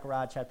 turn to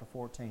Zechariah chapter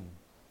 14.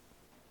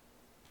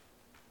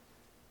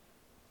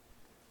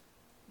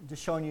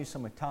 Just showing you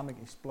some atomic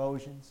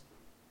explosions.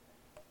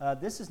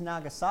 This is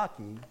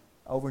Nagasaki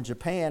over in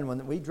Japan.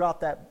 When we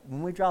dropped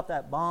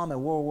that bomb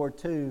in World War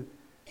II,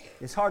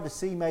 it's hard to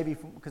see maybe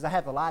because I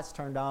have the lights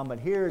turned on, but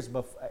here's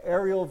an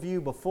aerial view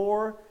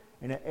before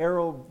and an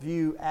aerial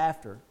view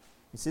after.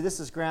 You see, this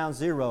is ground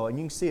zero, and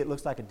you can see it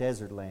looks like a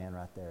desert land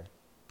right there.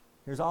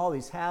 There's all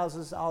these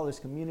houses, all this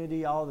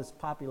community, all this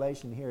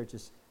population here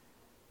just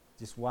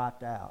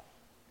wiped out.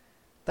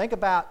 Think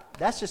about,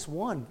 that's just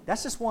one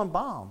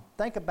bomb.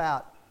 Think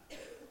about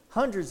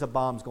hundreds of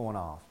bombs going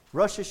off.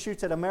 Russia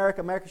shoots at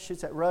America, America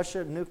shoots at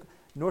Russia,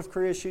 North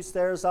Korea shoots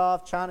theirs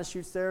off, China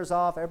shoots theirs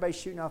off, everybody's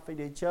shooting off at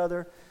each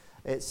other.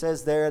 It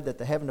says there that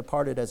the heaven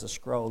departed as a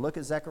scroll. Look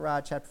at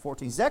Zechariah chapter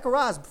 14.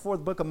 Zechariah is before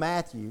the book of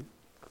Matthew,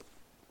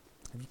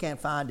 if you can't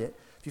find it.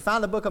 If you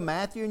find the book of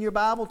Matthew in your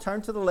Bible,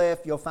 turn to the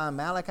left, you'll find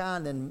Malachi,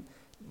 and then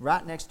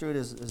right next to it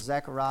is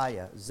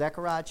Zechariah.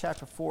 Zechariah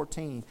chapter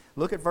 14.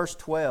 Look at verse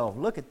 12.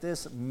 Look at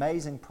this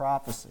amazing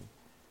prophecy.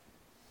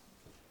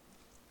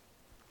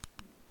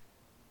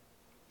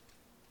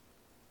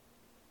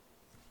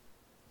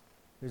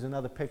 Here's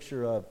another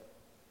picture of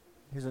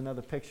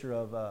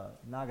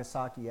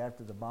Nagasaki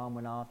after the bomb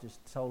went off, just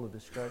total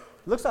destruction.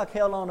 It looks like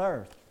hell on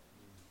earth.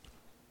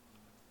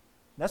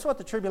 That's what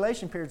the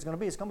tribulation period is going to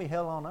be. It's going to be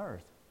hell on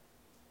earth.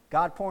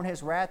 God pouring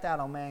His wrath out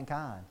on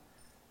mankind.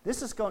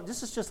 This is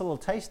just a little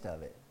taste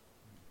of it.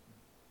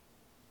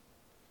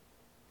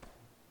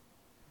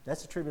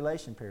 That's the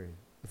tribulation period.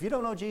 If you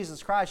don't know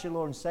Jesus Christ, your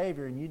Lord and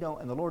Savior,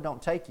 and the Lord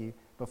don't take you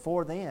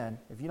before then,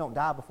 if you don't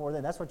die before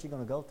then, that's what you're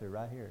going to go through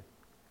right here.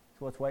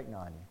 That's what's waiting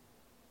on you.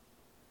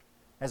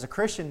 As a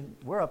Christian,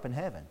 we're up in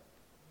heaven.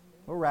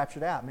 We're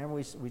raptured out. Remember,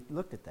 we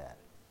looked at that.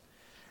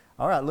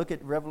 All right, look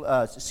at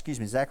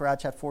Zechariah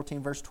chapter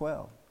 14, verse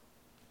 12.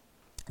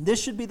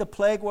 This should be the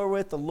plague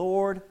wherewith the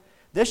Lord,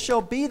 this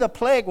shall be the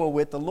plague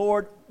wherewith the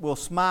Lord will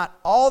smite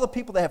all the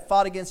people that have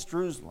fought against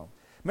Jerusalem.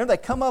 Remember,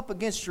 they come up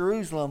against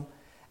Jerusalem,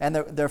 and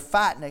they're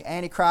fighting the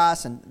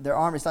Antichrist and their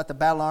army. It's like the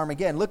battle army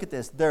again. Look at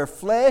this. Their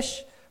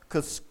flesh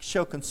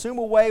shall consume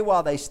away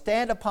while they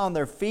stand upon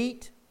their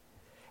feet,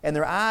 and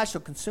their eyes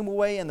shall consume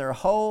away in their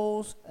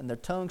holes, and their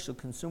tongue shall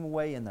consume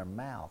away in their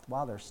mouth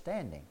while they're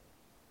standing.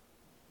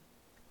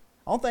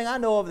 The only thing I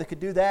know of that could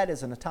do that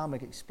is an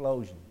atomic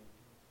explosion.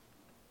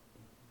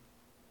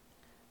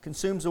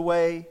 Consumes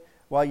away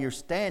while you're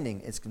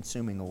standing, it's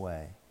consuming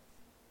away.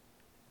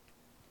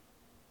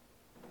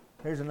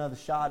 Here's another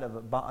shot of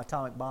an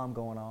atomic bomb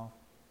going off,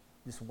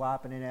 just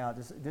wiping it out.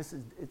 It's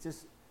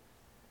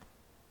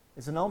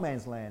a no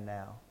man's land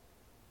now.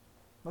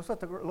 Looks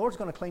like the Lord's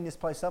going to clean this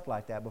place up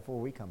like that before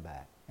we come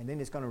back, and then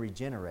it's going to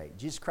regenerate.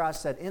 Jesus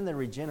Christ said in the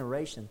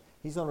regeneration,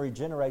 He's going to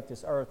regenerate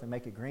this earth and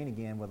make it green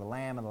again where the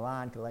lamb and the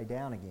lion can lay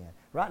down again.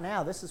 Right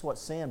now, this is what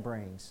sin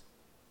brings.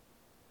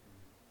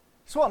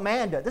 This is what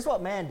man does. This is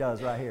what man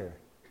does right here.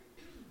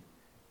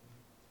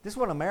 This is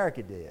what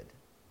America did.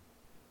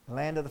 The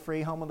land of the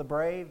free, home of the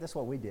brave. That's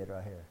what we did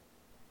right here.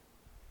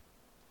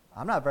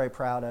 I'm not very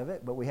proud of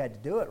it, but we had to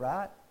do it,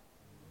 right?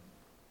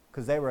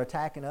 Because they were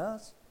attacking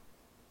us.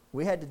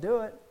 We had to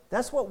do it.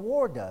 That's what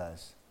war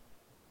does.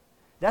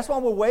 That's why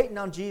we're waiting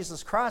on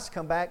Jesus Christ to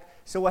come back,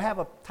 so we'll have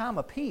a time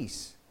of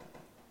peace.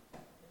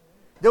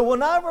 There will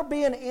never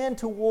be an end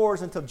to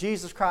wars until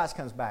Jesus Christ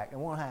comes back. It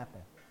won't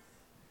happen.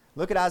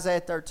 Look at Isaiah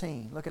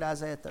 13. Look at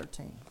Isaiah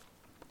 13.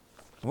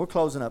 We're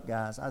closing up,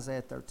 guys.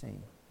 Isaiah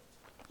 13.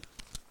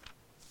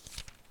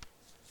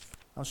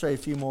 I'll show you a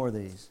few more of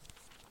these.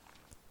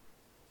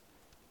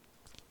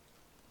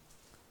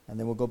 And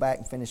then we'll go back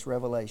and finish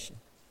Revelation.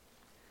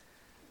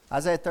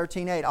 Isaiah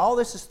 13:8. All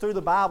this is through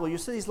the Bible. You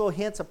see these little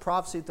hints of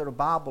prophecy through the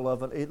Bible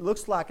of it. It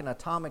looks like an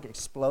atomic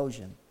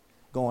explosion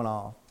going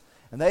off.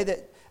 And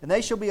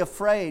they shall be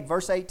afraid.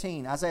 Verse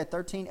 18. Isaiah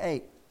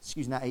 13:8.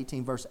 Excuse me, not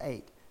 18, verse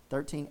 8.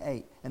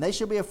 13:8. And they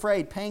shall be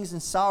afraid. Pangs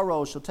and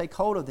sorrows shall take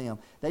hold of them.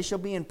 They shall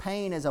be in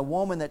pain as a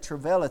woman that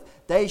travaileth.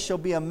 They shall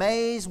be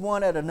amazed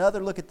one at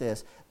another. Look at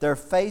this. Their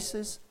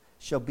faces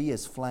shall be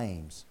as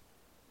flames.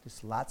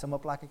 Just lights them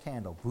up like a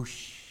candle.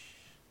 Whoosh.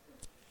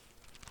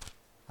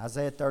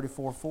 Isaiah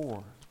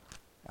 34:4.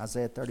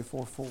 Isaiah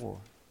 34:4.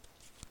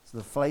 So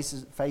the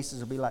faces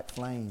will be like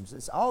flames.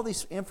 It's all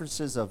these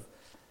inferences of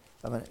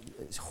a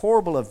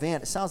horrible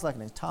event. It sounds like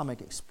an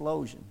atomic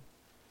explosion.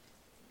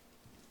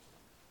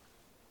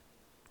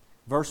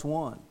 Verse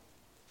 1.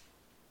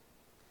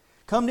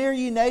 Come near,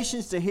 ye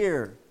nations, to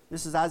hear.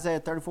 This is Isaiah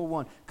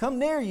 34:1. Come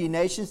near, ye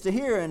nations, to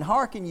hear, and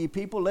hearken, ye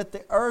people. Let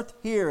the earth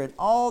hear, and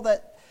all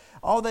that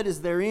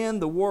is therein,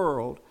 the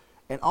world,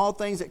 and all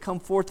things that come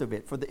forth of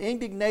it. For the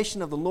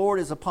indignation of the Lord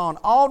is upon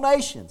all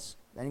nations.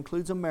 That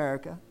includes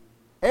America.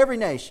 Every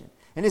nation.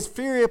 and his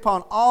fury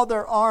upon all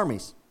their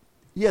armies.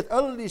 He hath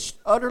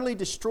utterly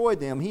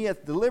destroyed them. He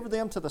hath delivered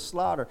them to the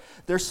slaughter.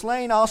 Their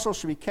slain also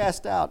shall be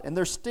cast out, and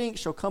their stink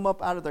shall come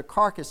up out of their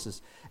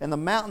carcasses, and the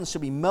mountains shall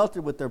be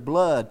melted with their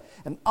blood,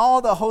 and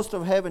all the host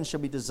of heaven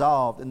shall be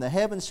dissolved, and the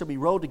heavens shall be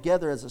rolled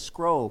together as a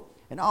scroll,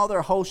 and all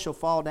their hosts shall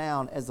fall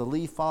down as the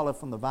leaf falleth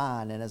from the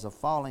vine, and as a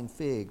falling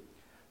fig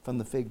from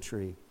the fig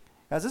tree.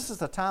 Guys, this is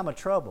the time of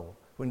trouble,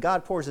 when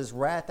God pours his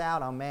wrath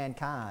out on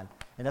mankind,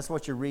 and that's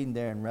what you're reading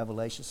there in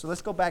Revelation. So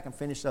let's go back and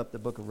finish up the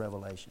book of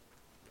Revelation.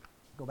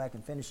 Go back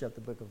and finish up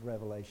the book of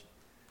Revelation.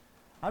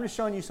 I'm just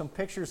showing you some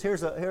pictures.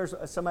 Here's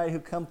somebody who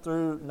come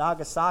through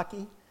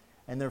Nagasaki,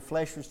 and their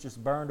flesh was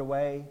just burned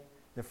away.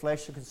 Their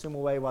flesh should consume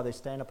away while they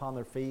stand upon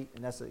their feet,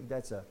 and that's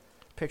a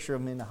picture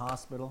of them in the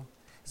hospital.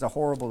 It's a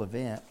horrible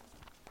event,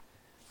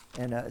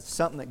 and it's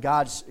something that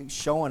God's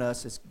showing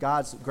us. It's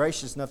God's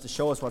gracious enough to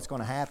show us what's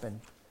going to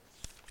happen,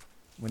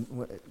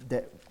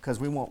 because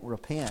we won't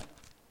repent.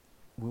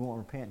 We won't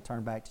repent and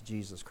turn back to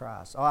Jesus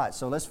Christ. All right,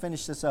 so let's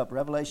finish this up.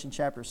 Revelation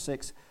chapter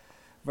 6.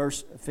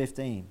 Verse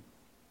 15.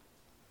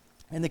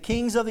 And the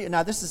kings of the...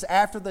 Now this is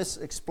after this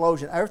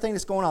explosion. Everything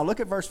that's going on. Look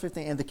at verse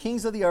 15. And the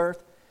kings of the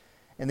earth,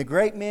 and the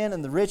great men,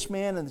 and the rich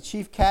men, and the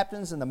chief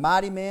captains, and the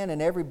mighty men,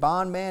 and every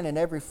bondman, and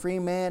every free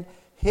man,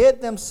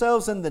 hid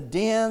themselves in the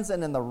dens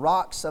and in the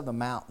rocks of the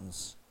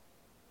mountains.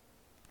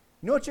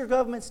 You know what your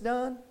government's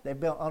done? They've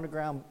built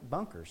underground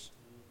bunkers.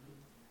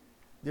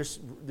 There's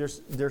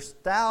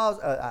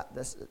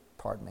thousands...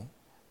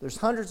 There's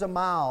hundreds of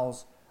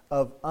miles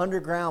of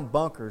underground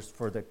bunkers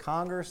for the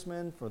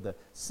congressman, for the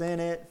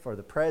Senate, for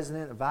the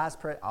president, the vice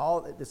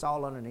president, it's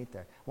all underneath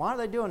there. Why are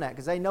they doing that?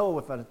 Because they know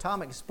if an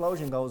atomic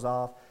explosion goes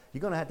off, you're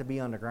going to have to be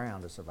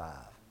underground to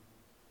survive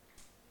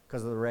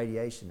because of the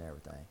radiation and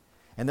everything.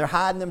 And they're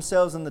hiding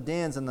themselves in the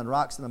dens and the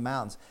rocks and the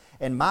mountains.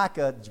 And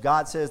Micah,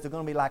 God says they're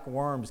going to be like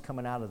worms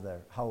coming out of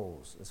their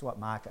holes. That's what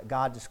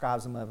God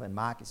describes them in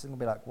Micah. It's going to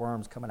be like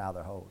worms coming out of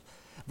their holes.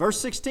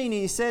 Verse 16,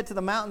 he said to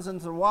the mountains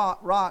and to the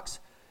rocks,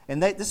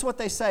 and this is what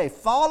they say,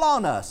 fall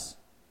on us,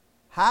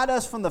 hide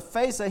us from the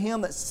face of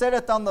him that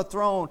sitteth on the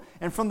throne,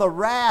 and from the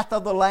wrath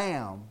of the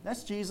Lamb.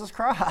 That's Jesus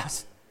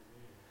Christ.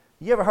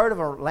 You ever heard of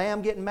a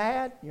lamb getting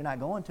mad? You're not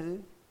going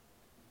to.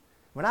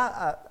 When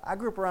I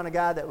grew up around a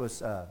guy that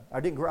was, I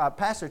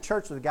pastored a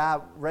church with a guy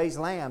who raised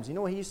lambs. You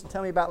know what he used to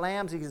tell me about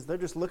lambs? He says they're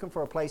just looking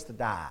for a place to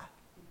die.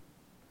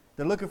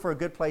 They're looking for a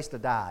good place to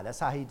die. That's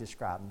how he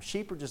described them.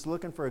 Sheep are just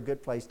looking for a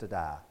good place to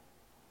die.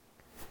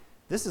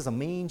 This is a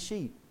mean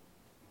sheep.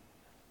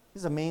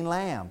 This is a mean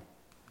lamb.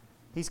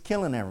 He's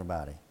killing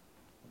everybody.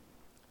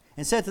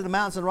 And said to the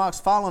mountains and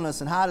rocks, fall on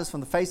us and hide us from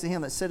the face of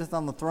him that sitteth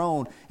on the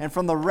throne and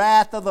from the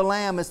wrath of the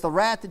Lamb. It's the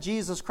wrath of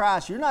Jesus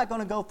Christ. You're not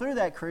going to go through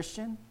that,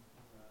 Christian.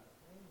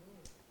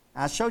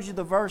 I showed you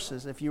the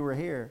verses if you were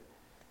here.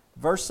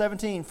 Verse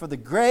 17, for the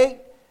great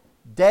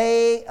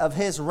day of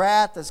his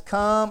wrath has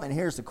come. And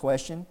here's the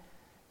question,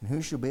 and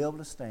who shall be able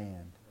to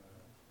stand?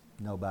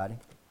 Nobody.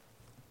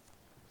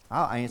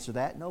 I'll answer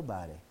that,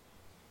 nobody.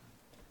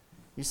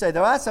 You say,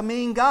 though that's a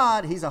mean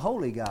God, he's a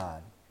holy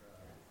God.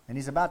 And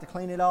he's about to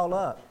clean it all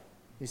up.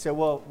 You say,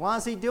 well, why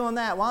is he doing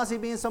that? Why is he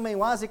being so mean?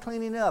 Why is he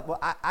cleaning it up? Well,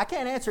 I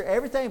can't answer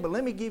everything, but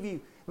let me give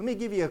you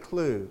a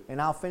clue.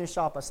 And I'll finish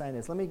off by saying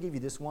this. Let me give you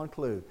this one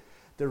clue.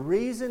 The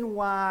reason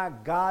why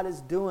God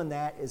is doing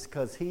that is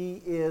because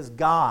he is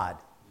God.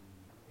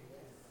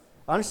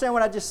 Understand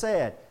what I just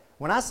said?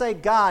 When I say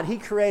God, he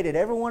created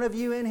every one of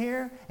you in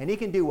here, and he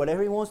can do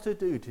whatever he wants to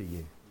do to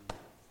you.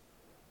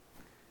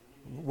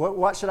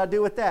 What should I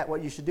do with that?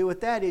 What you should do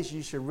with that is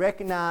you should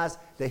recognize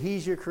that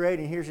he's your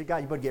creator and here's your God.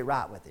 You better get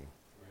right with him.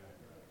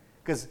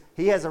 Because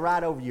he has a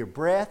right over your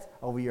breath,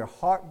 over your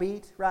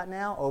heartbeat right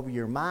now, over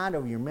your mind,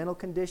 over your mental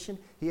condition.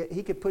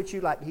 He could put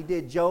you like he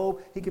did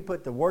Job. He could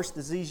put the worst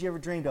disease you ever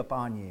dreamed up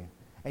on you.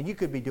 And you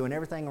could be doing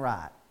everything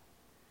right.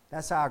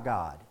 That's our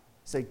God.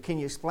 So can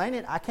you explain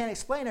it? I can't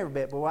explain every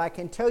bit, but what I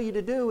can tell you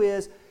to do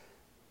is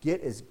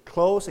get as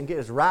close and get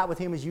as right with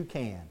him as you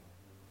can.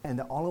 And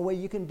the only way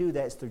you can do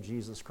that is through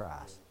Jesus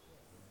Christ.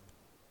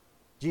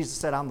 Jesus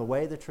said, I'm the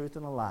way, the truth,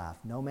 and the life.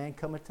 No man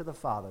cometh to the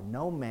Father.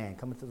 No man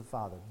cometh to the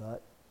Father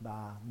but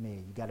by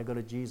me. You got to go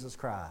to Jesus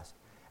Christ.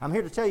 I'm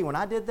here to tell you, when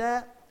I did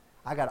that,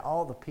 I got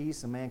all the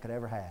peace a man could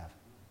ever have.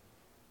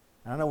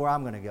 And I know where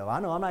I'm going to go. I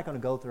know I'm not going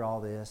to go through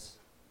all this.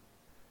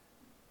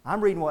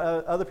 I'm reading what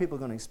other people are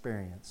going to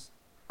experience.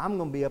 I'm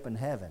going to be up in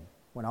heaven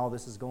when all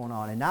this is going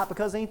on. And not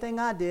because of anything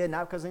I did,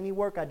 not because of any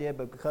work I did,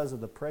 but because of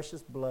the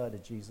precious blood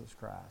of Jesus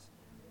Christ.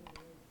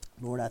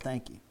 Lord, I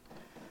thank you.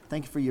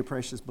 Thank you for your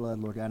precious blood,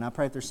 Lord God. And I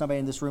pray if there's somebody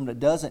in this room that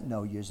doesn't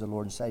know you as the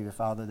Lord and Savior,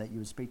 Father, that you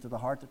would speak to the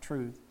heart the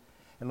truth.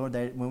 And Lord,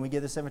 that when we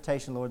give this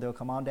invitation, Lord, they'll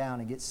come on down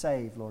and get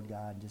saved, Lord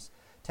God, and just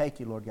take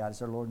you, Lord God, as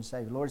their Lord and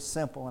Savior. Lord, it's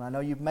simple, and I know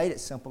you've made it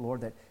simple,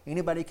 Lord, that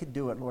anybody could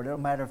do it, Lord. It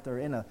don't matter if they're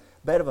in a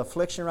bed of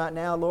affliction right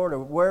now, Lord, or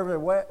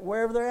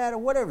wherever they're at or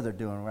whatever they're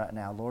doing right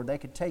now, Lord, they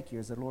could take you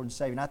as their Lord and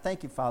Savior. And I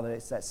thank you, Father, that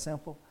it's that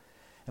simple.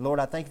 And Lord,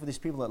 I thank you for these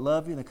people that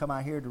love you and they come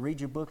out here to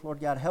read your book,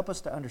 Lord God. Help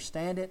us to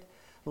understand it.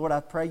 Lord,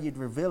 I pray you'd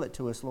reveal it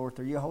to us, Lord,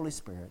 through your Holy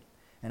Spirit.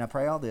 And I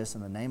pray all this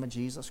in the name of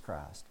Jesus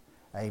Christ.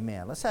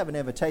 Amen. Let's have an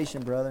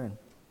invitation, brother.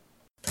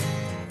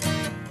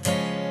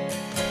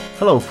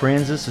 Hello,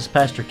 friends. This is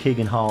Pastor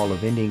Keegan Hall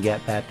of Indian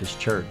Gap Baptist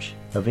Church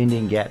of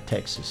Indian Gap,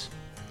 Texas.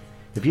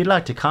 If you'd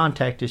like to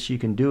contact us, you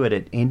can do it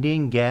at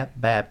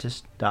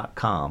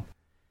IndianGapBaptist.com.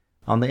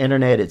 On the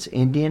internet, it's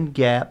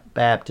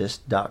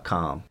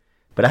IndianGapBaptist.com.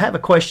 But I have a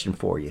question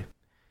for you.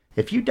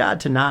 If you died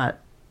tonight,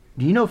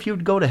 do you know if you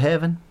would go to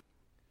heaven?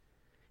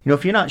 You know,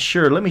 if you're not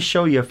sure, let me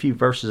show you a few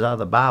verses out of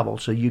the Bible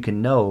so you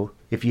can know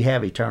if you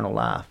have eternal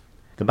life.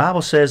 The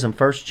Bible says in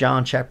 1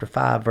 John chapter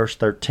 5, verse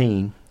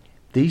 13,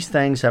 "These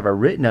things have I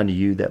written unto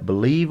you that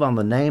believe on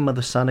the name of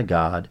the Son of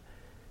God,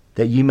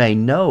 that you may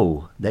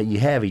know that you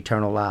have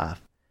eternal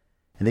life,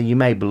 and that you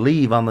may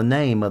believe on the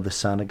name of the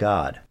Son of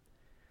God."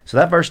 So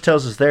that verse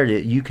tells us there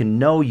that you can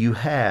know you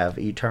have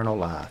eternal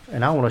life.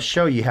 And I want to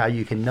show you how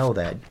you can know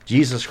that.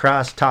 Jesus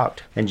Christ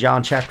talked in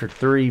John chapter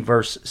 3,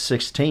 verse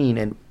 16,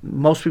 and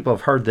most people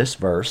have heard this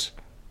verse.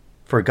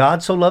 "For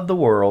God so loved the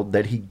world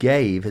that he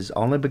gave his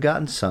only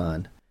begotten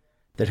Son,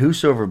 that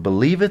whosoever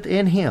believeth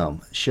in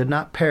him should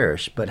not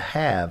perish, but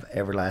have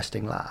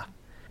everlasting life."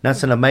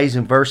 That's an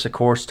amazing verse, of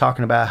course,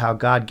 talking about how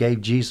God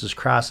gave Jesus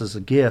Christ as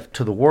a gift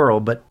to the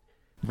world. But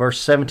verse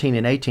 17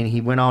 and 18,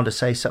 he went on to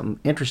say something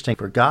interesting.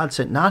 "For God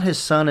sent not his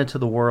Son into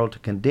the world to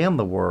condemn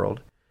the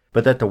world,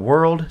 but that the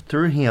world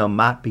through him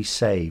might be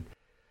saved."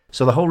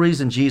 So the whole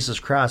reason Jesus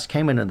Christ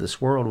came into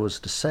this world was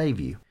to save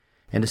you,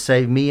 and to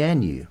save me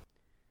and you.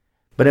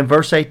 But in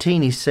verse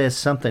 18, he says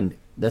something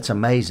that's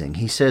amazing.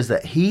 He says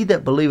that he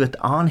that believeth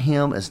on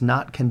him is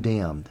not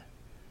condemned.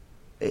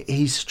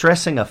 He's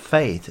stressing a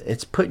faith.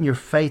 It's putting your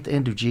faith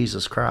into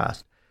Jesus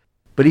Christ.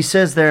 But he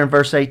says there in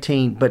verse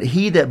 18, "But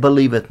he that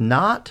believeth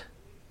not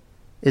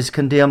is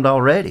condemned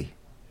already,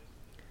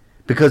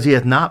 because he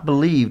hath not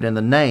believed in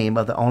the name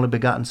of the only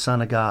begotten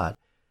Son of God."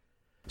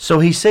 So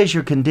he says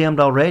you're condemned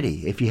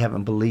already if you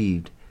haven't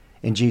believed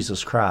in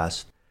Jesus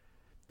Christ.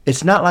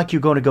 It's not like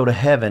you're going to go to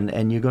heaven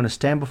and you're going to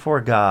stand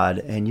before God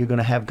and you're going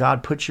to have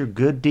God put your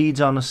good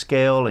deeds on the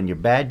scale and your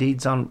bad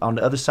deeds on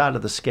the other side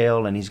of the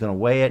scale, and he's going to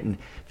weigh it, and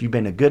if you've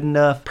been a good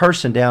enough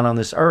person down on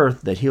this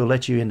earth that he'll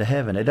let you into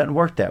heaven. It doesn't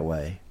work that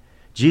way.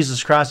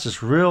 Jesus Christ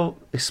is real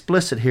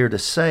explicit here to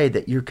say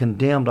that you're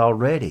condemned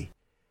already.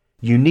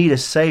 You need a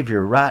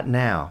Savior right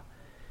now.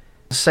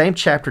 The same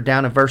chapter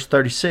down in verse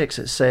 36,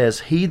 it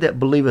says, "He that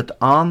believeth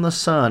on the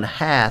Son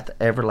hath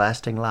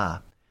everlasting life."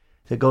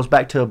 It goes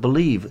back to a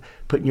believe,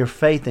 putting your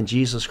faith in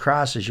Jesus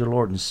Christ as your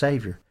Lord and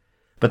Savior.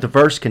 But the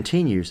verse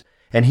continues,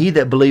 "And he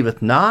that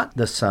believeth not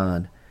the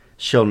Son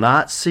shall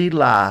not see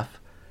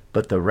life,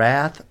 but the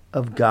wrath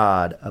of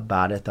God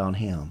abideth on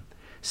him."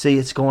 See,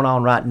 it's going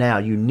on right now.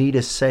 You need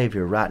a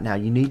Savior right now.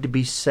 You need to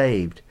be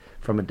saved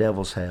from a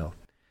devil's hell.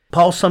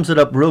 Paul sums it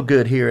up real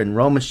good here in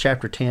Romans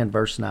chapter 10,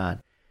 verse 9,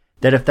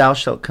 "That if thou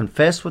shalt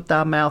confess with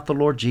thy mouth the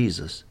Lord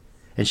Jesus,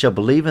 and shalt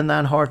believe in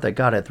thine heart that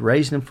God hath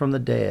raised him from the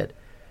dead,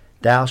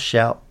 thou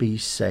shalt be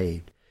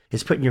saved."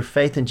 It's putting your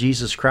faith in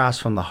Jesus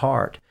Christ from the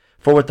heart.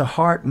 "For with the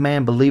heart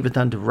man believeth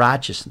unto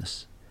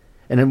righteousness,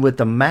 and then with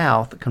the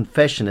mouth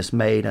confession is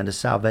made unto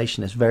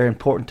salvation." It's very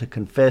important to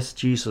confess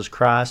Jesus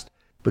Christ,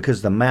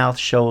 because the mouth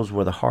shows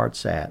where the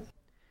heart's at.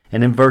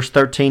 And in verse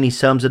 13 he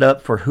sums it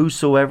up, "For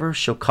whosoever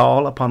shall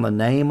call upon the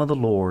name of the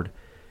Lord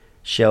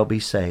shall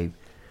be saved."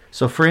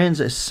 So friends,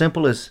 as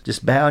simple as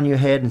just bowing your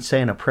head and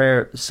saying a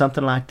prayer,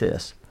 something like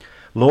this: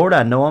 "Lord,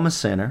 I know I'm a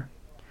sinner.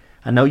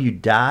 I know you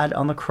died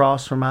on the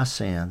cross for my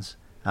sins.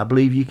 I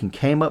believe you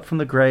came up from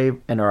the grave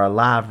and are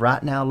alive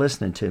right now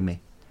listening to me.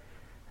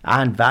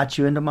 I invite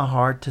you into my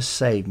heart to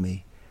save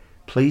me.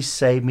 Please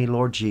save me,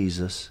 Lord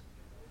Jesus.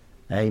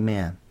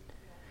 Amen."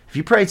 If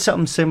you prayed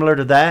something similar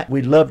to that,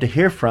 we'd love to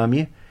hear from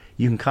you.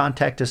 You can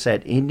contact us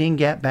at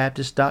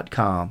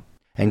IndianGapBaptist.com.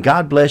 And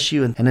God bless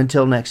you, and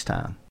until next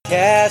time.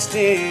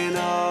 Casting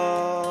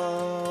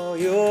all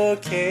your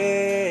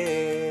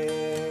care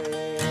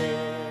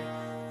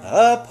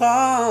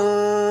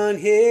upon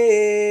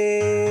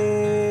him.